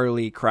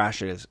gnarly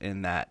crashes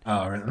in that.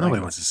 Oh, right. Nobody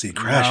wants to see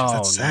crashes.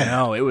 That's sad.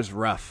 No, it was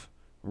rough.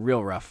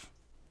 Real rough.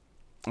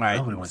 All right.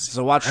 Nobody wants to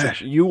so watch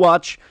crash. You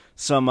watched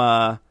the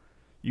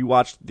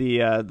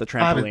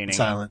trampolining. I've been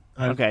silent.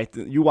 Okay,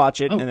 you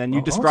watch it, and then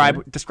you describe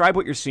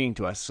what you're seeing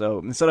to us. So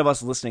instead of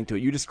us listening to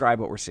it, you describe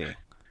what we're seeing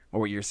or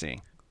what you're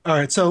seeing. All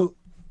right, so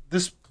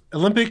this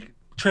Olympic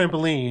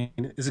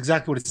trampoline is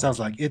exactly what it sounds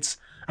like. It's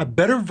a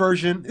better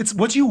version. It's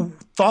what you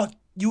thought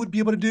you would be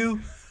able to do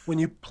when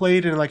you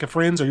played in like a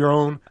friend's or your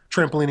own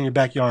trampoline in your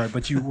backyard,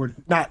 but you were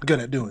not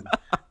good at doing.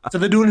 So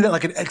they're doing it at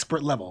like an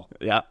expert level.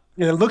 Yeah,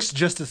 and it looks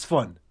just as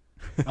fun,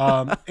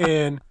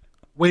 and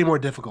way more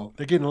difficult.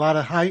 They're getting a lot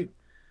of height.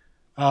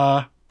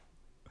 I'm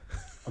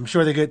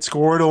sure they get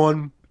scored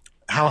on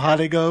how high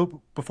they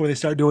go before they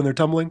start doing their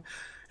tumbling,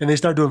 and they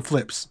start doing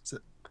flips. So,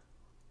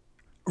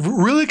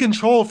 really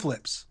controlled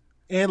flips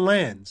and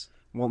lands.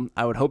 Well,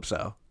 I would hope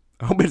so.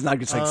 I hope it's not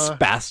just like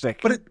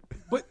spastic.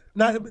 But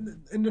not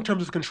in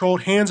terms of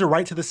controlled. Hands are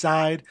right to the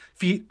side.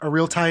 Feet are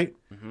real tight.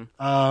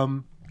 Mm-hmm.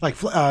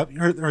 You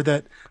heard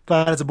that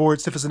flat as a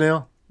board, stiff as a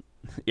nail.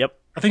 Yep.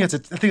 I think it's a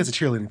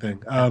cheerleading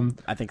thing.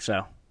 I think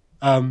so.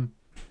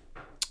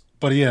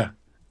 But yeah.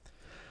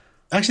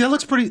 Actually, that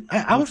looks pretty.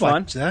 I would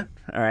watch that.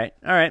 All right.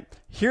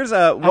 Here's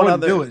I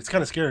wouldn't do it. It's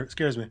kind of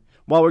scares me.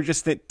 While we're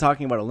just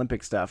talking about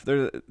Olympic stuff,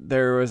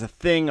 there was a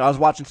thing. I was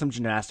watching some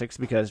gymnastics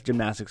because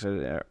gymnastics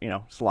are,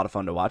 it's a lot of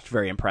fun to watch.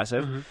 Very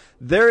impressive. Mm-hmm.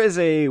 There is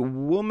a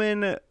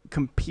woman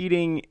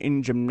competing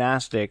in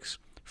gymnastics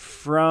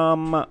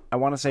from, I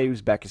want to say,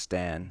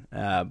 Uzbekistan.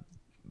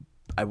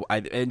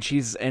 And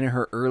she's in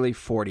her early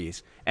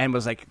 40s and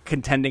was like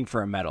contending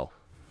for a medal.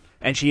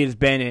 And she has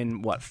been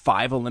in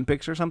 5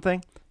 Olympics or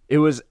something. It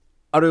was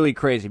utterly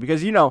crazy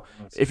because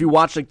if you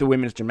watch like the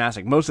women's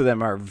gymnastics, most of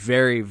them are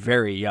very,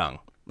 very young.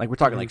 Like we're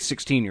talking like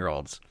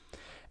 16-year-olds.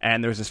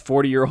 And there's this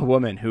 40-year-old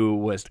woman who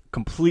was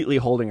completely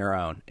holding her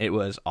own. It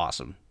was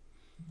awesome.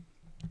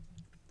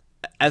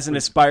 As an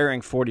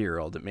aspiring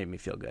 40-year-old, it made me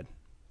feel good.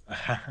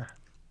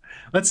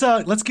 Let's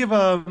give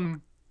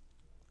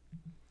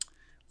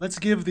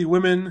the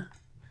women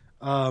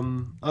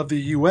of the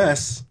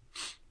U.S.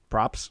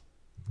 props.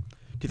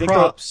 Do you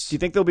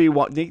think they'll be? Do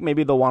you think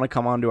maybe they'll want to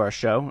come onto our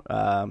show?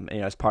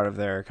 As part of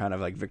their kind of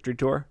like victory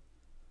tour.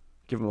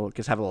 Have a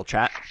little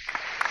chat.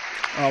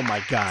 Oh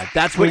my God,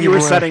 that's what you were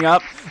setting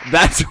up.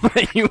 That's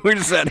what you were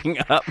setting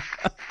up.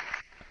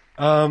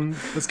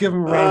 Let's give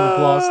them a round of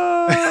applause.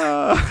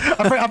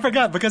 I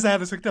forgot because I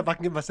have this hooked up. I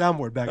can get my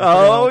soundboard back.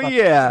 Oh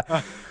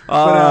yeah,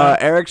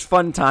 Eric's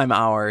fun time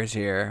hours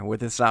here with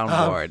his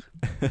soundboard.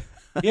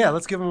 Yeah,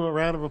 let's give them a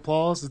round of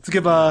applause. Let's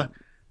give you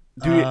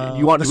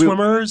want the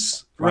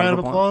swimmers round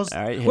of applause?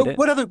 All right,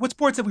 what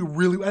sports that we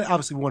really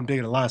obviously won big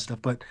in a lot of stuff,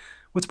 but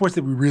what sports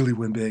did we really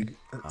win big?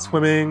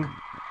 Swimming.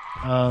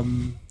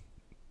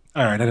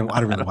 All right, I don't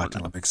really watch the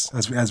Olympics.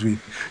 As we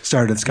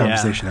started this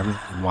conversation, I really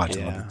didn't watch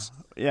the Olympics.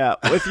 Yeah,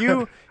 if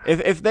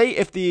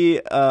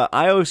the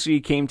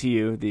IOC came to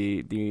you,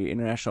 the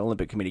International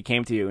Olympic Committee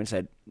came to you and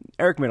said,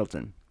 Eric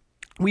Middleton,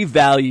 we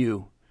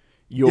value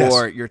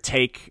your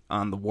take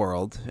on the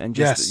world and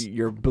just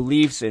your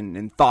beliefs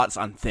and thoughts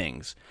on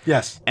things.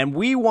 Yes. And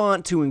we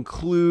want to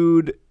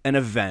include an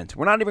event.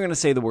 We're not even going to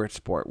say the word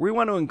sport. We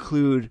want to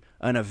include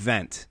an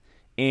event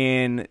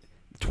in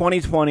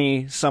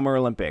 2020 Summer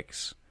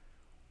Olympics.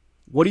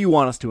 What do you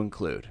want us to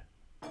include?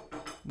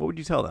 What would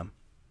you tell them?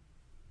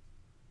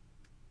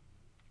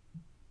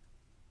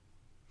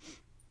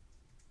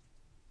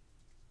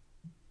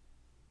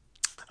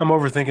 I'm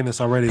overthinking this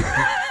already.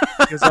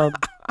 Because,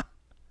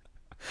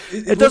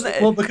 it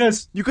doesn't. Well,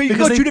 because you could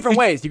go two different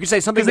ways. You could say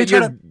something that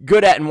you're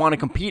good at and want to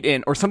compete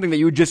in, or something that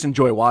you would just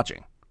enjoy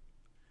watching.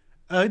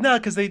 No,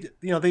 because they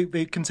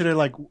consider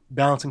like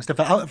balancing stuff.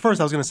 At first,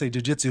 I was going to say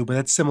jiu-jitsu, but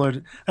that's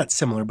similar. Not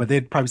similar, but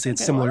they'd probably say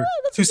it's similar,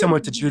 too similar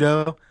to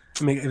judo.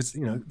 I mean,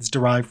 it's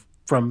derived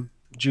from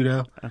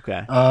judo.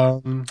 Okay.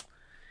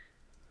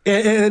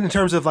 In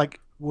terms of like,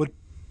 would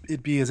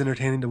it be as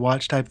entertaining to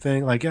watch type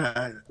thing? Like,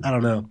 I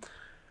don't know.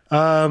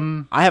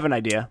 I have an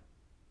idea.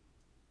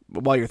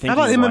 While you're thinking,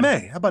 how about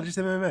MMA? How about just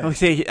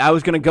MMA? I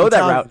was going to go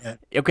that route.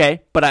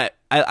 Okay, but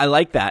I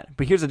like that.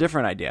 But here's a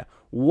different idea.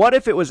 What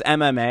if it was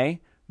MMA,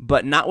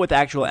 but not with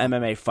actual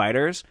MMA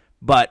fighters,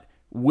 but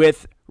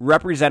with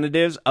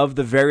representatives of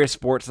the various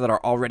sports that are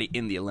already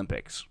in the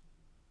Olympics?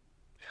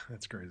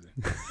 That's crazy.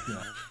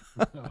 Yeah.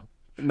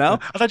 No?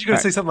 I thought you were going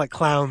to say something like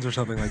clowns or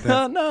something like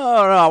that. No.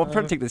 I'm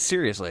trying to take this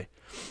seriously.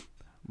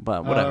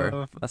 But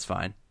whatever. That's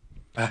fine.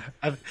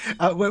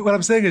 What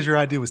I'm saying is your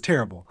idea was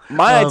terrible.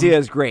 My idea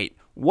is great.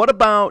 What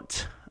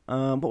about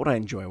what would I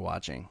enjoy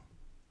watching?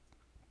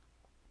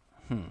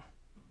 I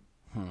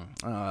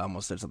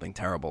almost said something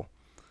terrible.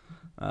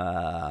 So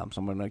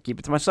I'm going to keep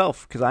it to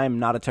myself because I am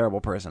not a terrible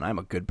person. I'm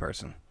a good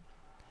person.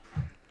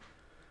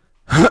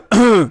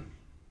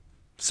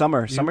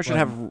 Summer should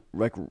have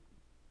like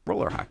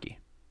roller hockey.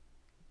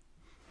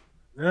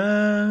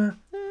 Like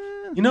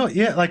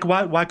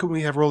why couldn't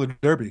we have roller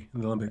derby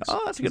in the Olympics?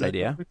 Oh, that's a good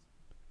idea.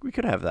 We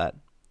could have that.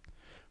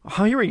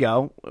 Oh, here we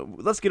go.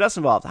 Let's get us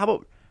involved. How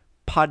about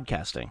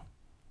podcasting?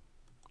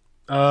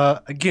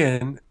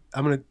 Again,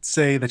 I'm going to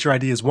say that your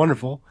idea is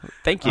wonderful.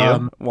 Thank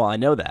you. Well, I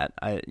know that.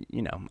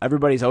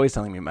 Everybody's always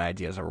telling me my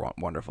ideas are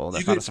wonderful.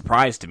 That's not a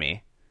surprise to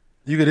me.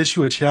 You could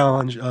issue a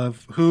challenge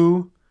of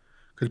who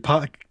could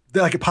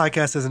like a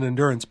podcast as an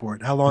endurance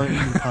sport. How long can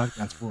you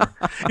podcast for?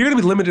 You're going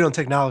to be limited on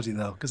technology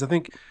though, because I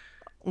think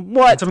some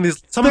of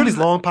these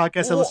long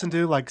podcasts I listen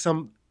to, like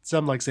some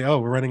like say, oh,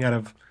 we're running out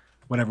of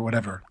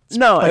whatever.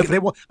 No, they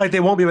won't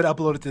be able to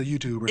upload it to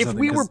YouTube or something. If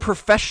we were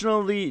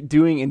professionally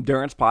doing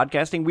endurance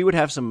podcasting,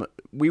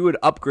 we would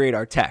upgrade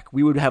our tech.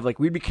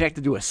 We'd be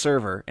connected to a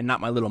server and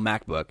not my little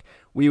MacBook.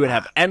 We would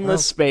have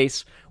endless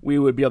space. We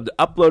would be able to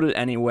upload it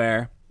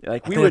anywhere.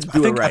 Like we would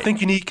do it right. I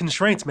think you need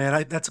constraints,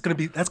 man. That's gonna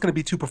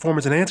be too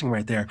performance enhancing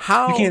right there.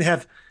 How you can't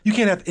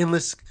have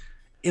endless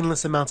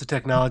amounts of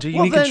technology.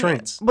 You need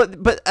constraints.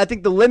 But I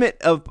think the limit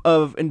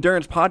of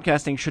endurance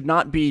podcasting should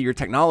not be your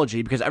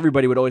technology, because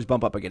everybody would always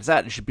bump up against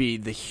that. It should be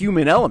the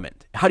human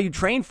element. How do you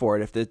train for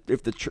it if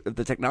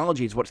the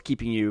technology is what's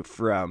keeping you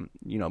from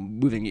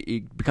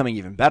becoming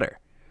even better?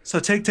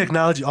 So take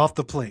technology off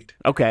the plate.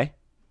 Okay.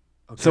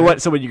 So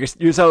what? So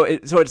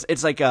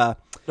it's like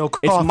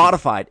it's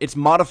modified. It's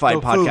modified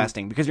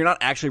podcasting because you're not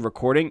actually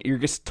recording. You're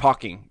just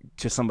talking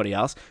to somebody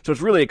else. So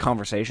it's really a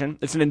conversation.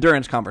 It's an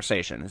endurance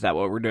conversation. Is that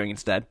what we're doing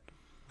instead?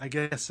 I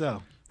guess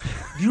so.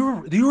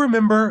 Do you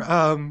remember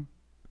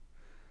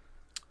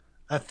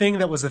a thing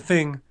that was a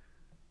thing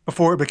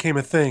before it became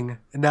a thing,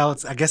 and now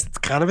I guess it's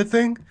kind of a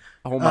thing?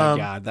 Oh my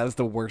God, that is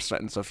the worst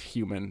sentence of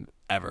human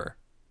ever.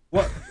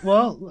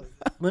 Well,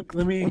 let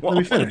me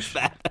finish.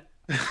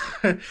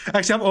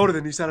 Actually, I'm older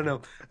than you, so I don't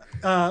know.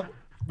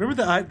 Remember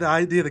the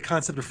idea, the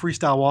concept of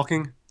freestyle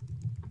walking?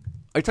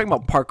 Are you talking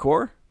about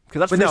parkour?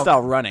 Because that's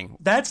freestyle running.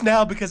 That's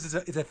now because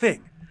it's a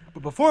thing.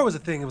 But before it was a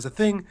thing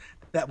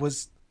that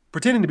was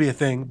pretending to be a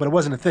thing, but it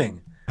wasn't a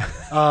thing.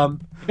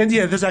 And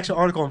yeah, there's actually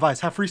an article on Vice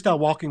how freestyle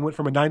walking went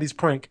from a 90s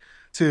prank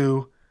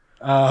to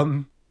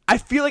I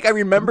feel like I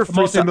remember a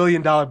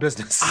multi-million-dollar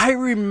business. I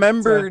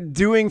remember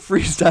doing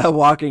freestyle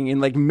walking in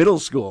like middle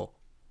school.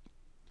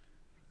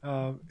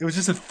 It was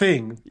just a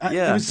thing.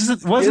 Yeah.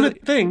 It wasn't a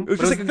thing. It was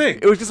just a thing.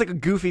 It was just like a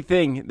goofy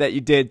thing that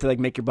you did to like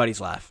make your buddies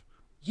laugh.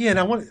 Yeah, and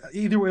I want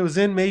either it was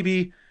in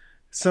maybe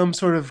some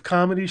sort of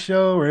comedy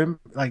show or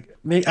like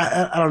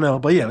I don't know,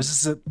 but yeah, it was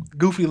just a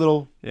goofy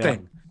little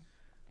thing.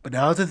 But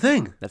now it's a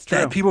thing. That's true.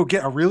 That people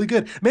are really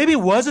good. Maybe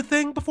it was a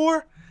thing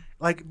before,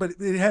 like, but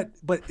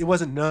it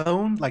wasn't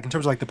known, like in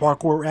terms of like the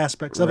parkour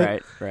aspects of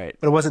it. Right.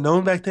 But it wasn't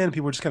known back then.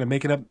 People were just kind of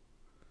making up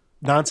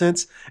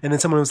nonsense, and then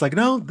someone was like,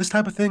 "No, this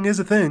type of thing is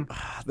a thing,"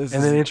 and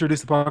then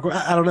introduced the parkour.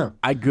 I don't know.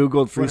 I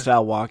googled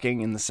freestyle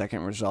walking, and the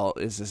second result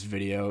is this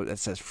video that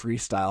says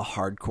freestyle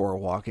hardcore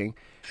walking,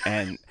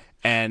 and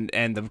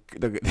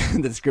the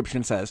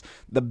description says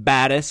the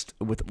baddest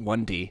with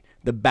 1D,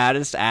 the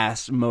baddest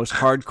ass, most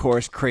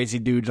hardcore crazy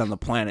dudes on the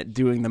planet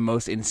doing the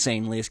most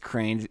insanely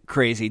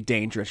crazy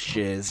dangerous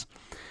shiz.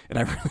 And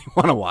I really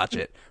want to watch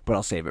it, but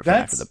I'll save it for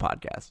after the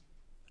podcast.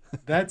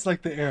 That's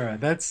like the era.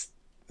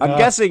 I'm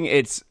guessing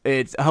it's.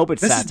 I hope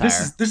it's satire.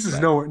 This is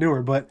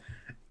newer, but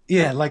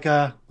yeah, like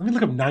let me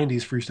look up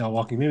 '90s freestyle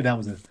walking. Maybe that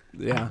was a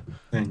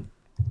thing.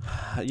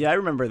 Yeah, I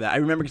remember that. I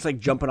remember just like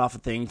jumping off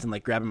of things and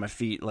like grabbing my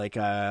feet like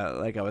I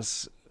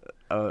was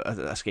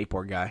a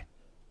skateboard guy.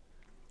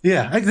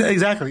 Yeah,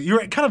 exactly. You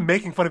were kind of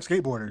making fun of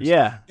skateboarders.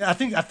 Yeah. I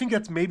think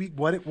that's maybe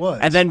what it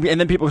was. And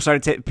then people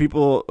started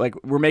people like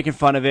were making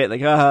fun of it, like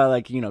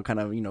kind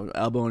of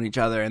elbowing each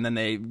other, and then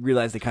they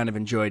realized they kind of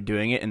enjoyed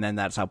doing it, and then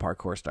that's how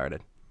parkour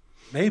started.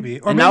 Maybe.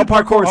 Or and maybe now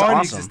parkour is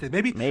already awesome. Existed.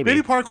 Maybe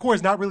parkour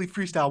is not really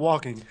freestyle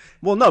walking.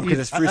 Well, no, because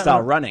it's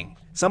freestyle running.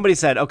 Somebody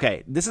said,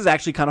 okay, this is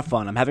actually kind of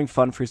fun. I'm having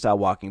fun freestyle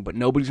walking, but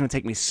nobody's going to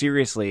take me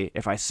seriously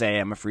if I say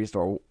I'm a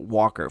freestyle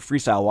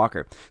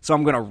walker. So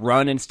I'm going to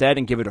run instead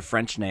and give it a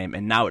French name,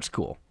 and now it's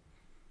cool.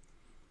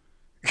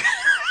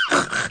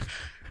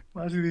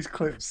 Watching these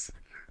clips.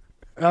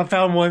 I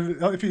found one.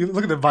 If you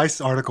look at the Vice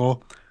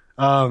article,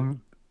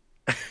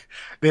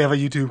 they have a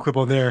YouTube clip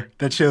on there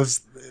that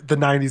shows the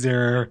 90s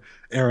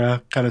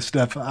era kind of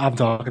stuff I'm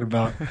talking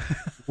about.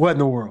 What in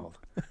the world?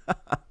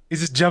 He's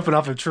just jumping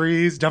off of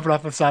trees, jumping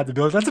off the side of the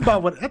building. That's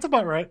about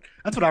right.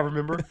 That's what I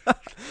remember.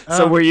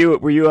 So were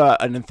you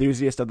an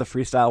enthusiast of the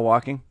freestyle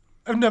walking?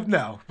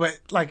 No, but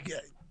like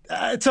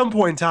at some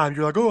point in time,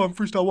 you're like, oh, I'm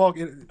freestyle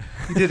walking.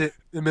 You did it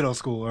in middle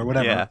school or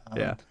whatever.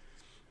 Yeah.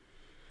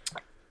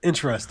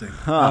 Interesting.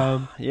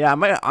 Yeah,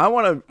 I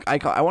want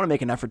to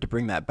make an effort to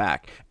bring that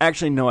back.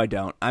 Actually, no, I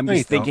don't. I'm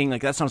just thinking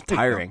like that sounds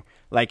tiring.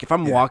 Like if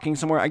I'm walking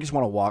somewhere, I just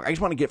want to walk. I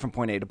just want to get from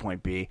point A to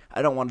point B.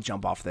 I don't want to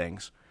jump off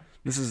things.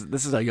 This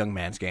is a young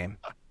man's game.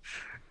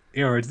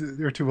 You're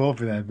too old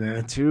for that,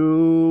 man.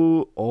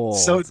 Too old.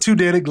 So too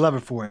Danny Glover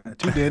for it.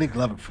 Danny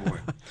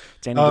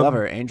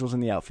Glover, Angels in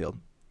the outfield.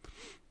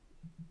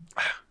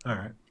 All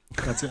right.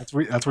 That's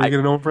where you get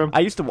it known from? I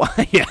used to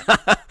watch. Yeah,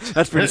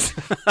 that's pretty.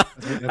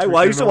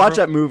 I used to watch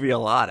that movie a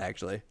lot,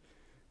 actually.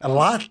 A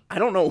lot? I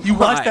don't know. You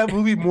watched that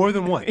movie more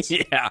than once?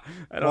 Yeah,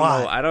 I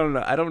don't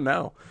know. I don't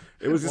know.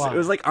 It was just, it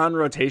was like on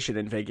rotation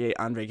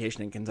on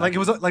vacation in Kentucky. Like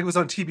it was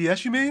on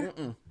TBS. You mean?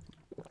 Mm-mm.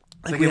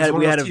 Like we had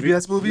a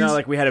TBS movies? No,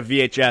 like we had a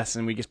VHS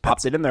and we just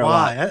popped it in there.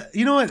 Why? A lot.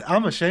 You know what?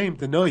 I'm ashamed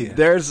to know you.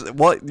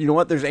 You know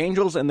what? There's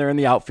Angels and they're in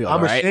the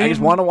outfield. Right? I just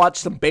want to watch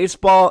some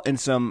baseball and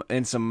some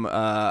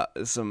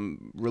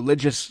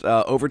religious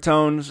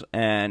overtones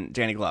and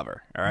Danny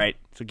Glover. All right,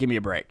 so give me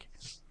a break.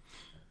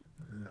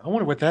 I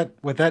wonder what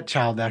that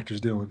child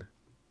actor's doing.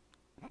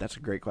 That's a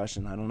great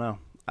question. I don't know.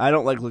 I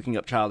don't like looking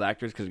up child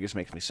actors because it just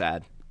makes me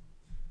sad.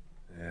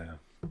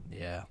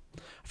 Yeah.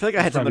 I feel like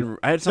I had something.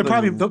 They're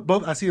probably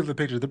both. I see the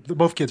pictures.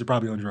 Both kids are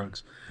probably on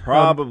drugs.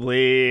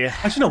 Probably.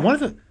 Actually, no.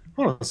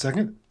 Hold on a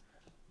second.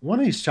 One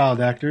of these child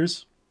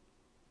actors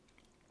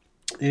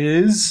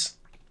is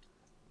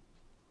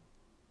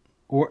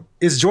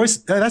Joyce.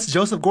 That's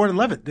Joseph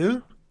Gordon-Levitt,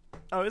 dude.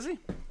 Oh, is he?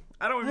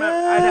 I don't remember.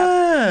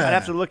 I'd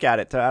have to look at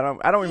it. I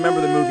don't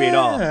remember the movie at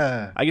all.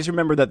 I just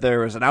remember that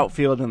there was an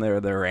outfield and there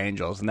were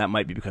angels, and that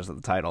might be because of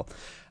the title.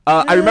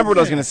 I remember what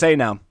I was going to say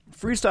now.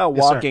 Freestyle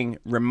walking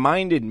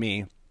reminded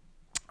me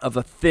of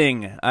a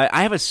thing.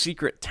 I have a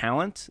secret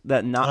talent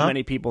that not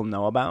many people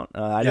know about.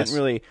 I didn't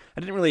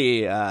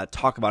really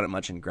talk about it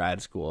much in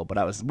grad school, but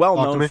I was well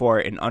known for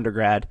it in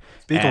undergrad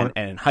and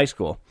in high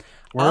school.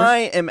 Word? I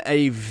am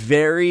a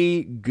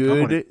very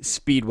good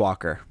speed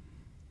walker.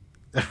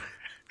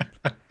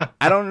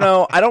 I don't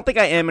know. I don't think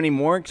I am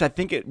anymore because I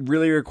think it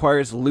really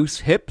requires loose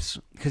hips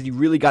because you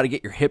really got to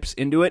get your hips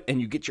into it and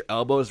you get your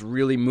elbows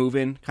really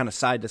moving kind of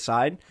side to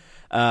side.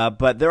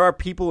 But there are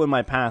people in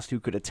my past who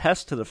could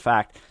attest to the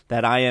fact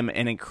that I am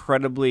an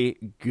incredibly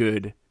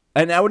good,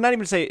 and I would not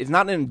even say it's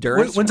not an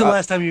endurance. When's the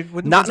last time you?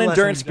 Not an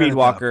endurance speed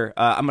walker.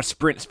 I'm a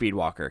sprint speed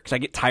walker because I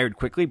get tired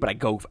quickly, but I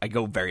go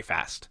very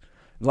fast.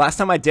 The last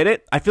time I did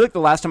it, I feel like the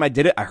last time I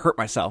did it, I hurt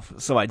myself,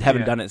 so I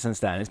haven't done it since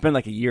then. It's been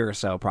like a year or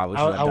so probably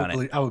since I've done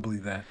it. I would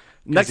believe that.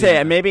 Next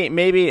day,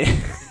 maybe.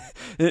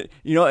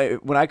 You know,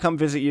 when I come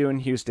visit you in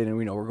Houston, and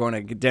we're going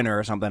to get dinner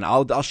or something,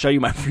 I'll show you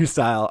my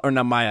freestyle or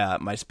not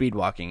my speed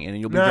walking, and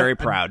you'll be very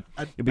proud.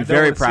 You'll be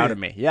very proud of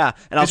me. Yeah,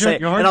 and I'll say,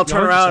 and I'll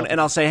turn around and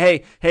I'll say,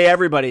 hey,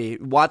 everybody,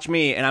 watch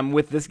me, and I'm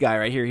with this guy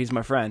right here. He's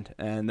my friend,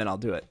 and then I'll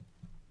do it.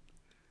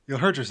 You'll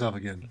hurt yourself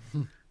again.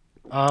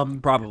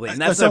 Probably,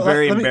 and that's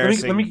very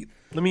embarrassing.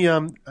 Let me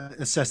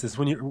assess this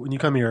when you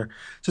come here.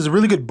 So it's a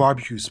really good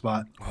barbecue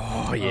spot.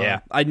 Oh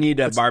yeah, I need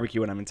a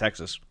barbecue when I'm in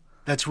Texas.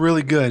 That's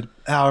really good.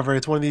 However,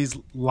 it's one of these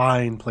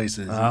line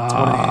places. It's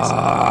one of these.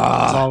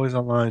 It's always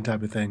a line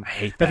type of thing. I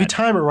hate that. If you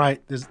time it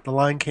right, the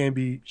line can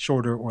be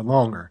shorter or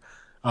longer.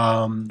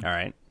 All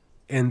right.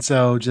 And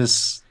so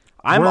just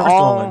I'm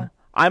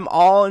I'm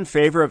all in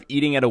favor of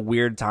eating at a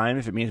weird time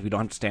if it means we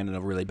don't have to stand in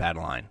a really bad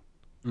line.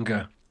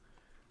 Okay.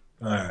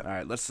 All right. All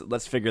right,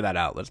 let's figure that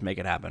out. Let's make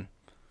it happen.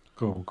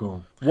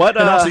 Cool. What?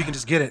 And also, you can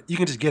just get it. You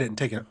can just get it and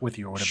take it with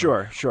you or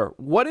whatever. Sure.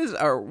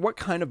 What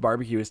kind of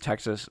barbecue is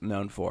Texas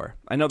known for?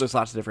 I know there's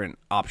lots of different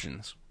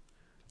options.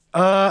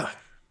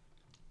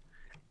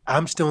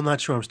 I'm still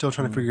not sure. I'm still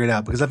trying to figure it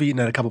out because I've eaten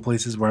at a couple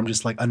places where I'm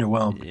just like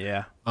underwhelmed.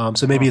 Yeah.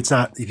 So maybe it's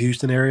not the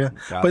Houston area,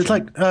 Gotcha. but it's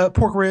like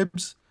pork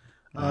ribs.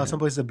 Some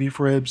places have beef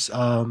ribs.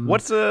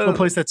 What's one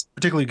place that's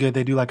particularly good?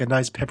 They do like a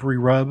nice peppery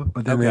rub,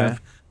 but then they Okay.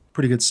 have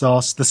pretty good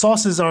sauce. The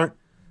sauces aren't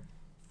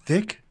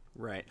thick.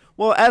 Right.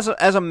 Well, as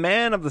a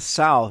man of the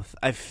South,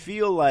 I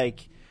feel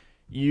like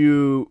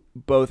you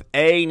both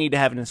A, need to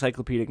have an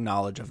encyclopedic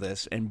knowledge of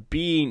this, and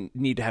B,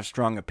 need to have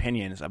strong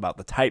opinions about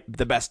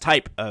the best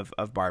type of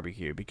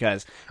barbecue,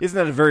 because isn't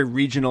that a very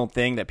regional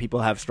thing that people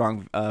have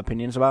strong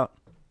opinions about?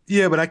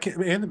 Yeah, but I can't,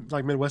 and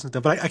like Midwest and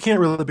stuff. But I can't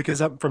really because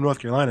I'm from North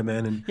Carolina,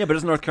 man. And Yeah, but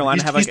doesn't North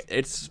Carolina have like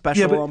its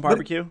special but- on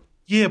barbecue?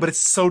 but it's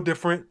so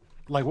different.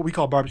 Like what we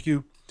call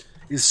barbecue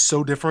is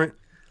so different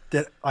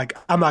that like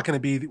I'm not going to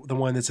be the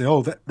one that say,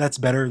 oh, that's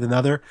better than the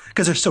other,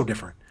 because they're so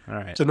different. All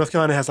right. So North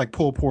Carolina has like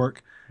pulled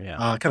pork,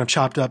 Yeah. kind of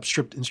chopped up,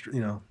 stripped,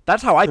 and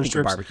That's how I think of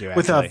strips barbecue,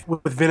 actually.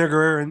 with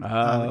vinegar and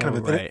kind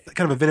right.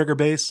 of a vinegar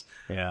base.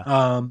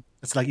 Yeah.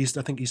 It's like I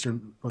think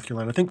Eastern North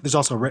Carolina. I think there's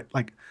also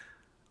like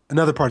in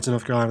other parts of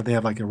North Carolina they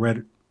have like a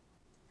red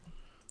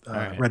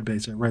right. red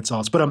base or red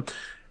sauce. But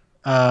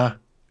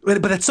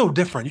it's so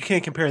different. You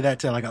can't compare that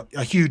to like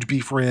a huge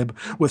beef rib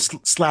with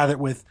slathered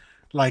with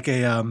like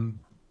a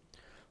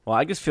Well,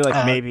 I just feel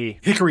like maybe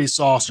hickory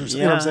sauce or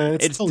something. You know what I'm saying?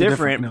 it's totally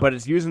different, now. but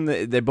it's using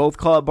they both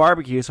call it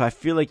barbecue, so I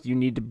feel like you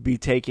need to be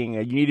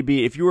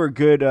if you were a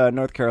good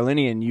North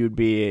Carolinian, you'd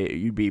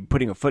be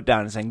putting a foot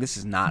down and saying this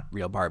is not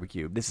real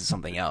barbecue. This is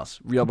something else.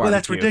 Real barbecue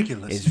that's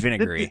ridiculous. is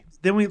vinegary.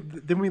 Then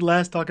we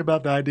last talk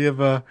about the idea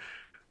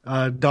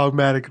of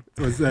dogmatic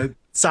was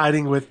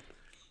siding with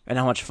And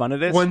how much fun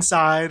it is. one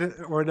side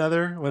or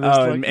another. Whether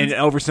it's and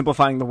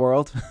oversimplifying the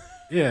world.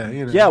 yeah,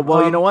 Yeah,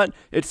 well, you know what?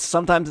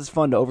 Sometimes it's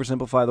fun to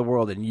oversimplify the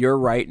world, and you're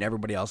right and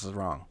everybody else is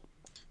wrong.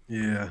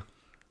 Yeah.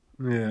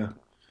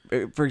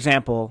 For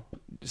example,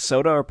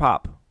 soda or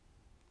pop?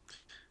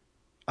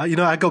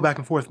 I go back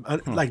and forth,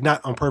 like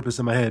not on purpose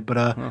in my head,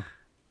 but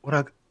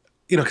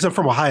because I'm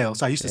from Ohio,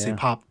 so I used to say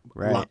pop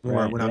a lot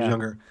more when I was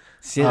younger.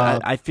 See,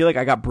 I feel like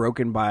I got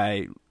broken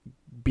by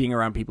being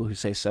around people who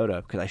say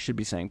soda because I should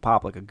be saying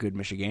pop like a good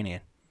Michiganian.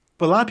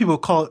 But a lot of people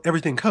call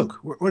everything Coke.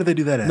 Where do they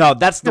do that at? No,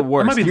 that's the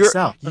worst. It might be the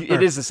South.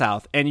 It is the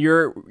South, and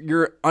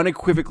you're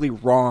unequivocally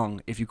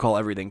wrong if you call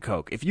everything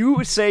Coke. If you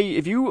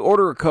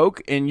order a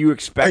Coke and you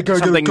expect Hey,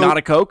 something Coke. not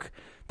a Coke,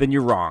 then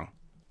you're wrong.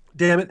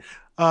 Damn it.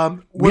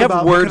 We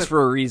have words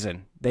for a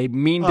reason. They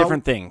mean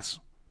different things.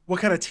 What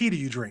kind of tea do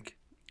you drink?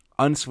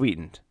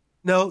 Unsweetened.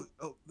 No,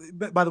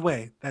 by the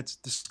way, that's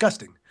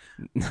disgusting.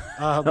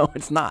 No,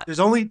 it's not. There's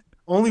only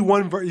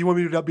one. You want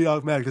me to be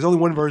dogmatic? There's only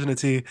one version of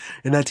tea,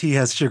 and that tea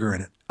has sugar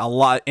in it. A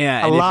lot.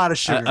 Yeah, and lot of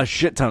sugar. A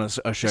shit ton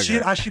of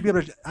sugar. I should be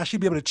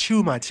able to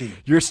chew my tea.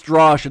 Your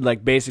straw should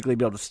basically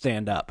be able to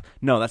stand up.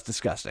 No, that's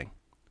disgusting.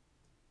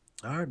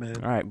 All right, man.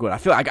 All right, good. I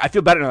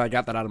feel better now that I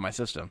got that out of my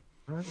system.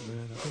 All right,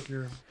 man. I think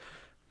you're.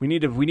 We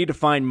need to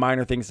find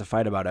minor things to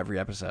fight about every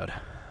episode.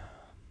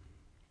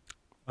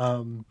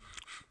 I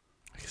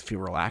just feel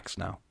relaxed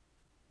now.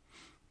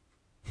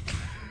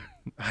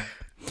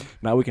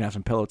 Now we can have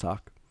some pillow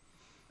talk.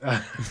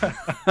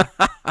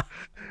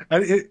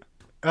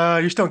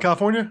 You're still in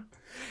California?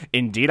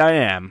 Indeed, I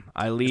am.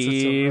 I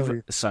leave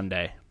early.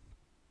 Sunday.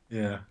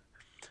 Yeah.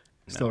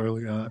 Still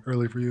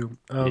early for you.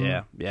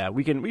 Yeah.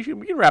 We can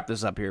wrap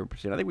this up here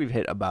soon. I think we've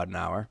hit about an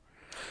hour.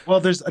 Well,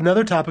 there's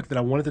another topic that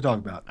I wanted to talk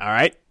about. All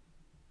right.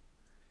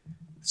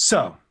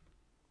 So,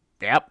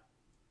 Yep.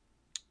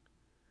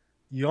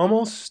 you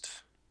almost.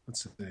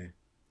 Let's see.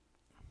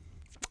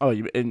 Oh,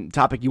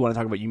 topic you want to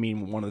talk about? You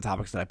mean one of the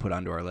topics that I put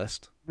onto our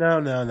list? No,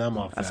 I'm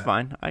off. That's that.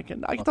 fine. I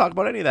can talk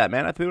about any of that,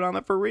 man. I threw it on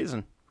there for a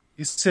reason.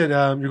 You said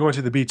you're going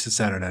to the beach this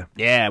Saturday.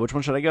 Yeah. Which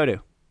one should I go to?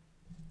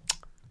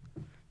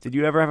 Did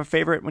you ever have a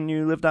favorite when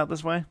you lived out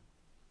this way?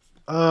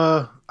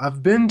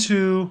 I've been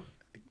to.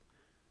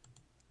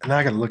 And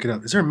I got to look it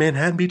up. Is there a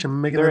Manhattan Beach? I'm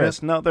making There that is.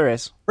 up? No, there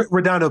is.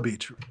 Redondo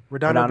Beach.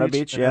 Redondo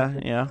Beach,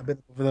 yeah. I've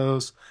been over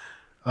those.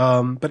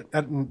 But I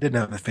didn't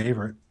have a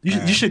favorite.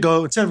 You should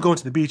go, instead of going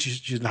to the beach, you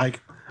should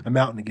hike a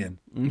mountain again.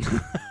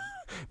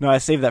 No, I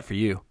saved that for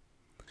you.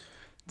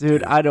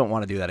 Dude, I don't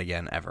want to do that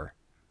again, ever.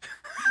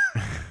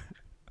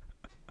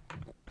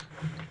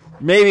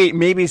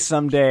 Maybe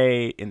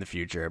someday in the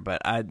future,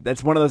 but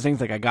that's one of those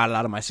things I got it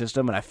out of my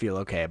system and I feel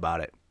okay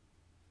about it.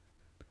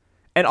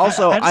 And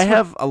also, I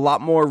have a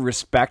lot more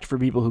respect for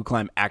people who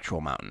climb actual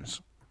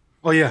mountains.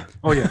 Oh yeah.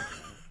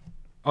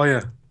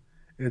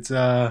 It's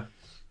It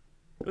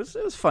was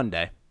a fun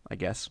day, I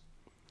guess.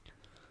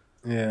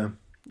 yeah.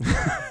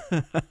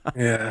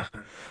 Yeah.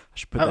 I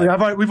should put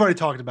that. We've already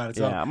talked about it.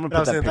 So, Yeah, I'm gonna but I put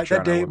was that saying, picture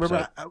that on our day.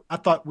 Remember, website. I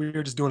thought we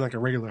were just doing like a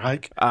regular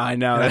hike. I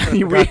know. And I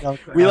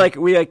forgot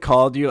we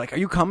called you like, "Are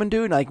you coming,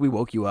 dude?" And like we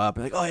woke you up.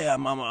 And like, "Oh yeah,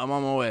 I'm on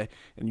my way."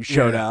 And you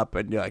showed up,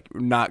 and you're like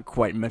not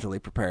quite mentally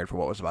prepared for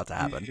what was about to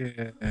happen.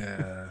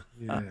 Yeah.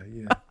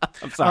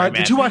 I'm sorry,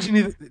 man. Did you watch any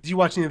of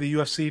the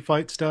UFC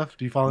fight stuff?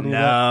 Do you follow any of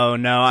that?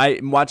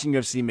 No. Watching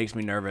UFC makes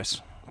me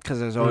nervous because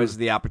there's always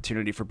the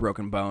opportunity for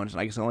broken bones,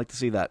 and I just don't like to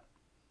see that.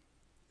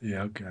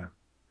 Yeah. Okay.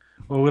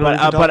 Well,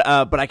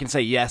 but I can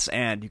say yes,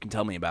 and you can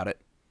tell me about it.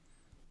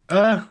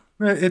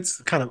 It's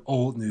kind of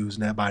old news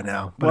by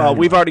now. But Well, anyway.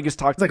 we've already just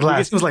talked. It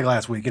was like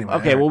last week anyway.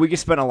 Okay, well, we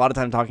just spent a lot of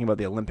time talking about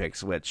the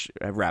Olympics, which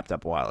have wrapped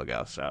up a while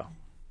ago. So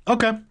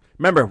okay.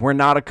 remember, we're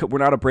not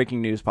a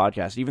breaking news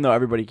podcast, even though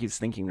everybody keeps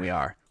thinking we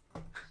are.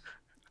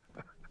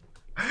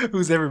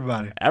 Who's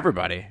everybody?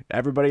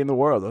 Everybody in the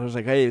world. It was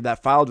like, hey,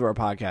 that File Drawer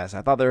podcast.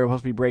 I thought they were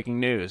supposed to be breaking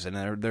news, and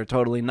they're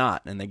totally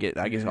not. And I get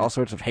all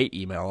sorts of hate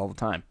email all the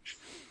time.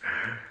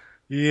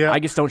 Yeah. I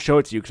just don't show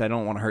it to you because I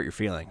don't want to hurt your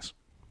feelings.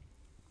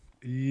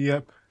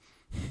 Yep.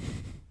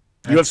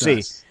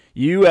 UFC.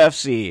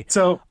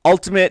 So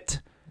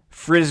Ultimate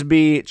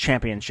Frisbee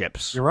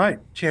Championships. You're right.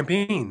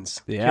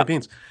 Champions. Yeah.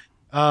 Champions.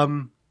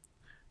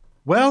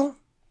 Well,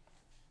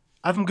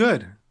 I'm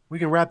good. We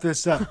can wrap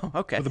this up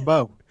Okay. with a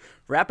bow.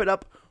 Wrap it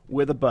up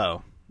with a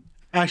bow.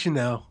 Actually,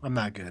 no, I'm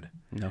not good.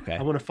 Okay.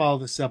 I want to follow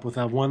this up with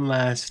one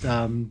last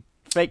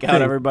fake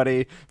out,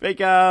 everybody. Fake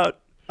out.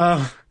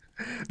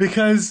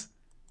 Because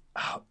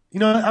I'm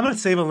going to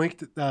save a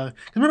link.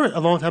 Remember a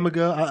long time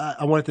ago,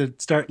 I wanted to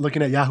start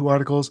looking at Yahoo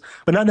articles,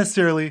 but not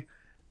necessarily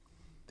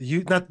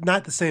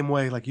not the same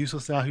way like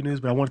useless Yahoo News,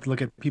 but I wanted to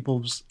look at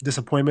people's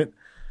disappointment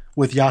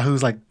with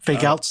Yahoo's like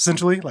fake outs,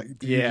 essentially,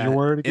 like your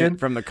word again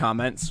from the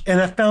comments. And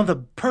I found the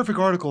perfect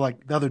article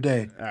like the other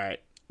day. All right,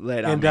 lay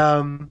it on me.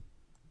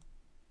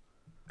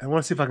 I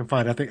want to see if I can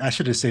find it. I think I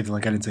should have saved the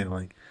link. I didn't save the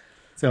link.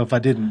 So if I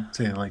didn't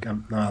save the link,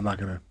 I'm not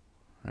gonna.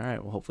 All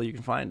right. Well, hopefully you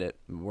can find it.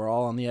 We're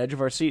all on the edge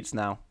of our seats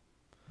now.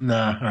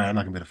 Nah. All right. I'm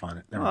not gonna be able to find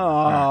it. Never mind.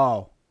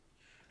 Oh.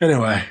 Right.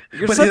 Anyway,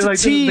 you're such a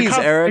tease,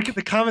 Eric.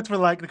 The comments were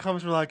like,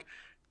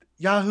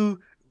 Yahoo,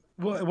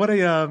 what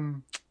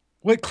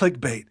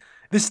clickbait.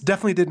 This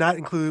definitely did not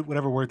include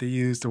whatever word they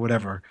used or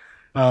whatever.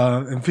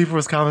 And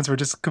people's comments were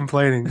just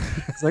complaining.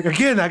 It's like,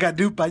 again, I got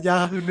duped by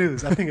Yahoo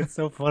News. I think it's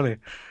so funny.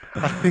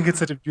 I think it's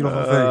such a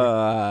beautiful thing.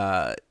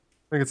 I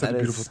think it's such a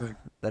beautiful thing.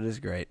 That is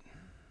great.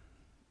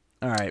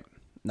 All right.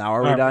 Now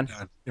are we done?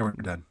 Yeah, we're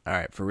done. All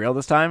right. For real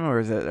this time? Or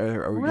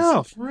are we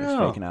just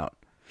faking out?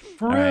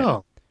 For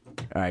real. All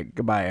right.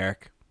 Goodbye,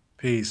 Eric.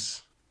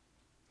 Peace.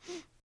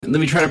 Let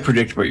me try to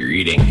predict what you're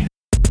eating.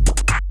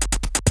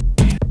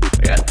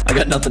 I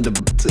got nothing to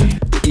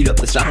eat up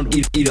the sound.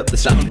 Eat up the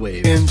sound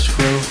wave.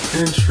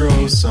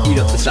 Intro song. Eat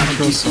up the sound.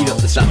 Eat up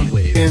the sound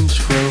wave.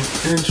 Intro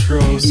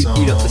song.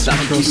 Eat up the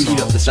sound.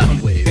 Eat up the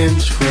sound wave.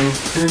 Intro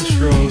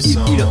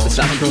song. Eat up the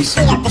sound. Eat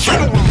up the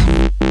sound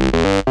wave.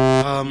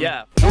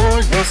 Yeah.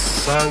 Join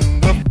us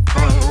and the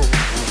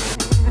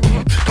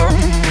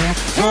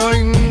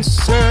join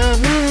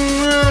Sam and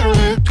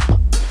Eric.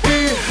 We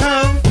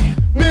have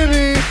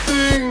many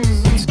things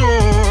in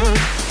store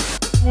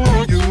for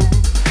you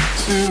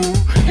to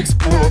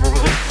explore.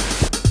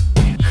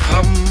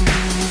 Come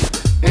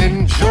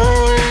and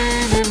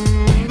join in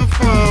the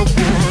fire.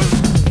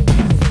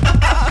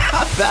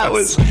 That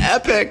was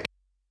epic.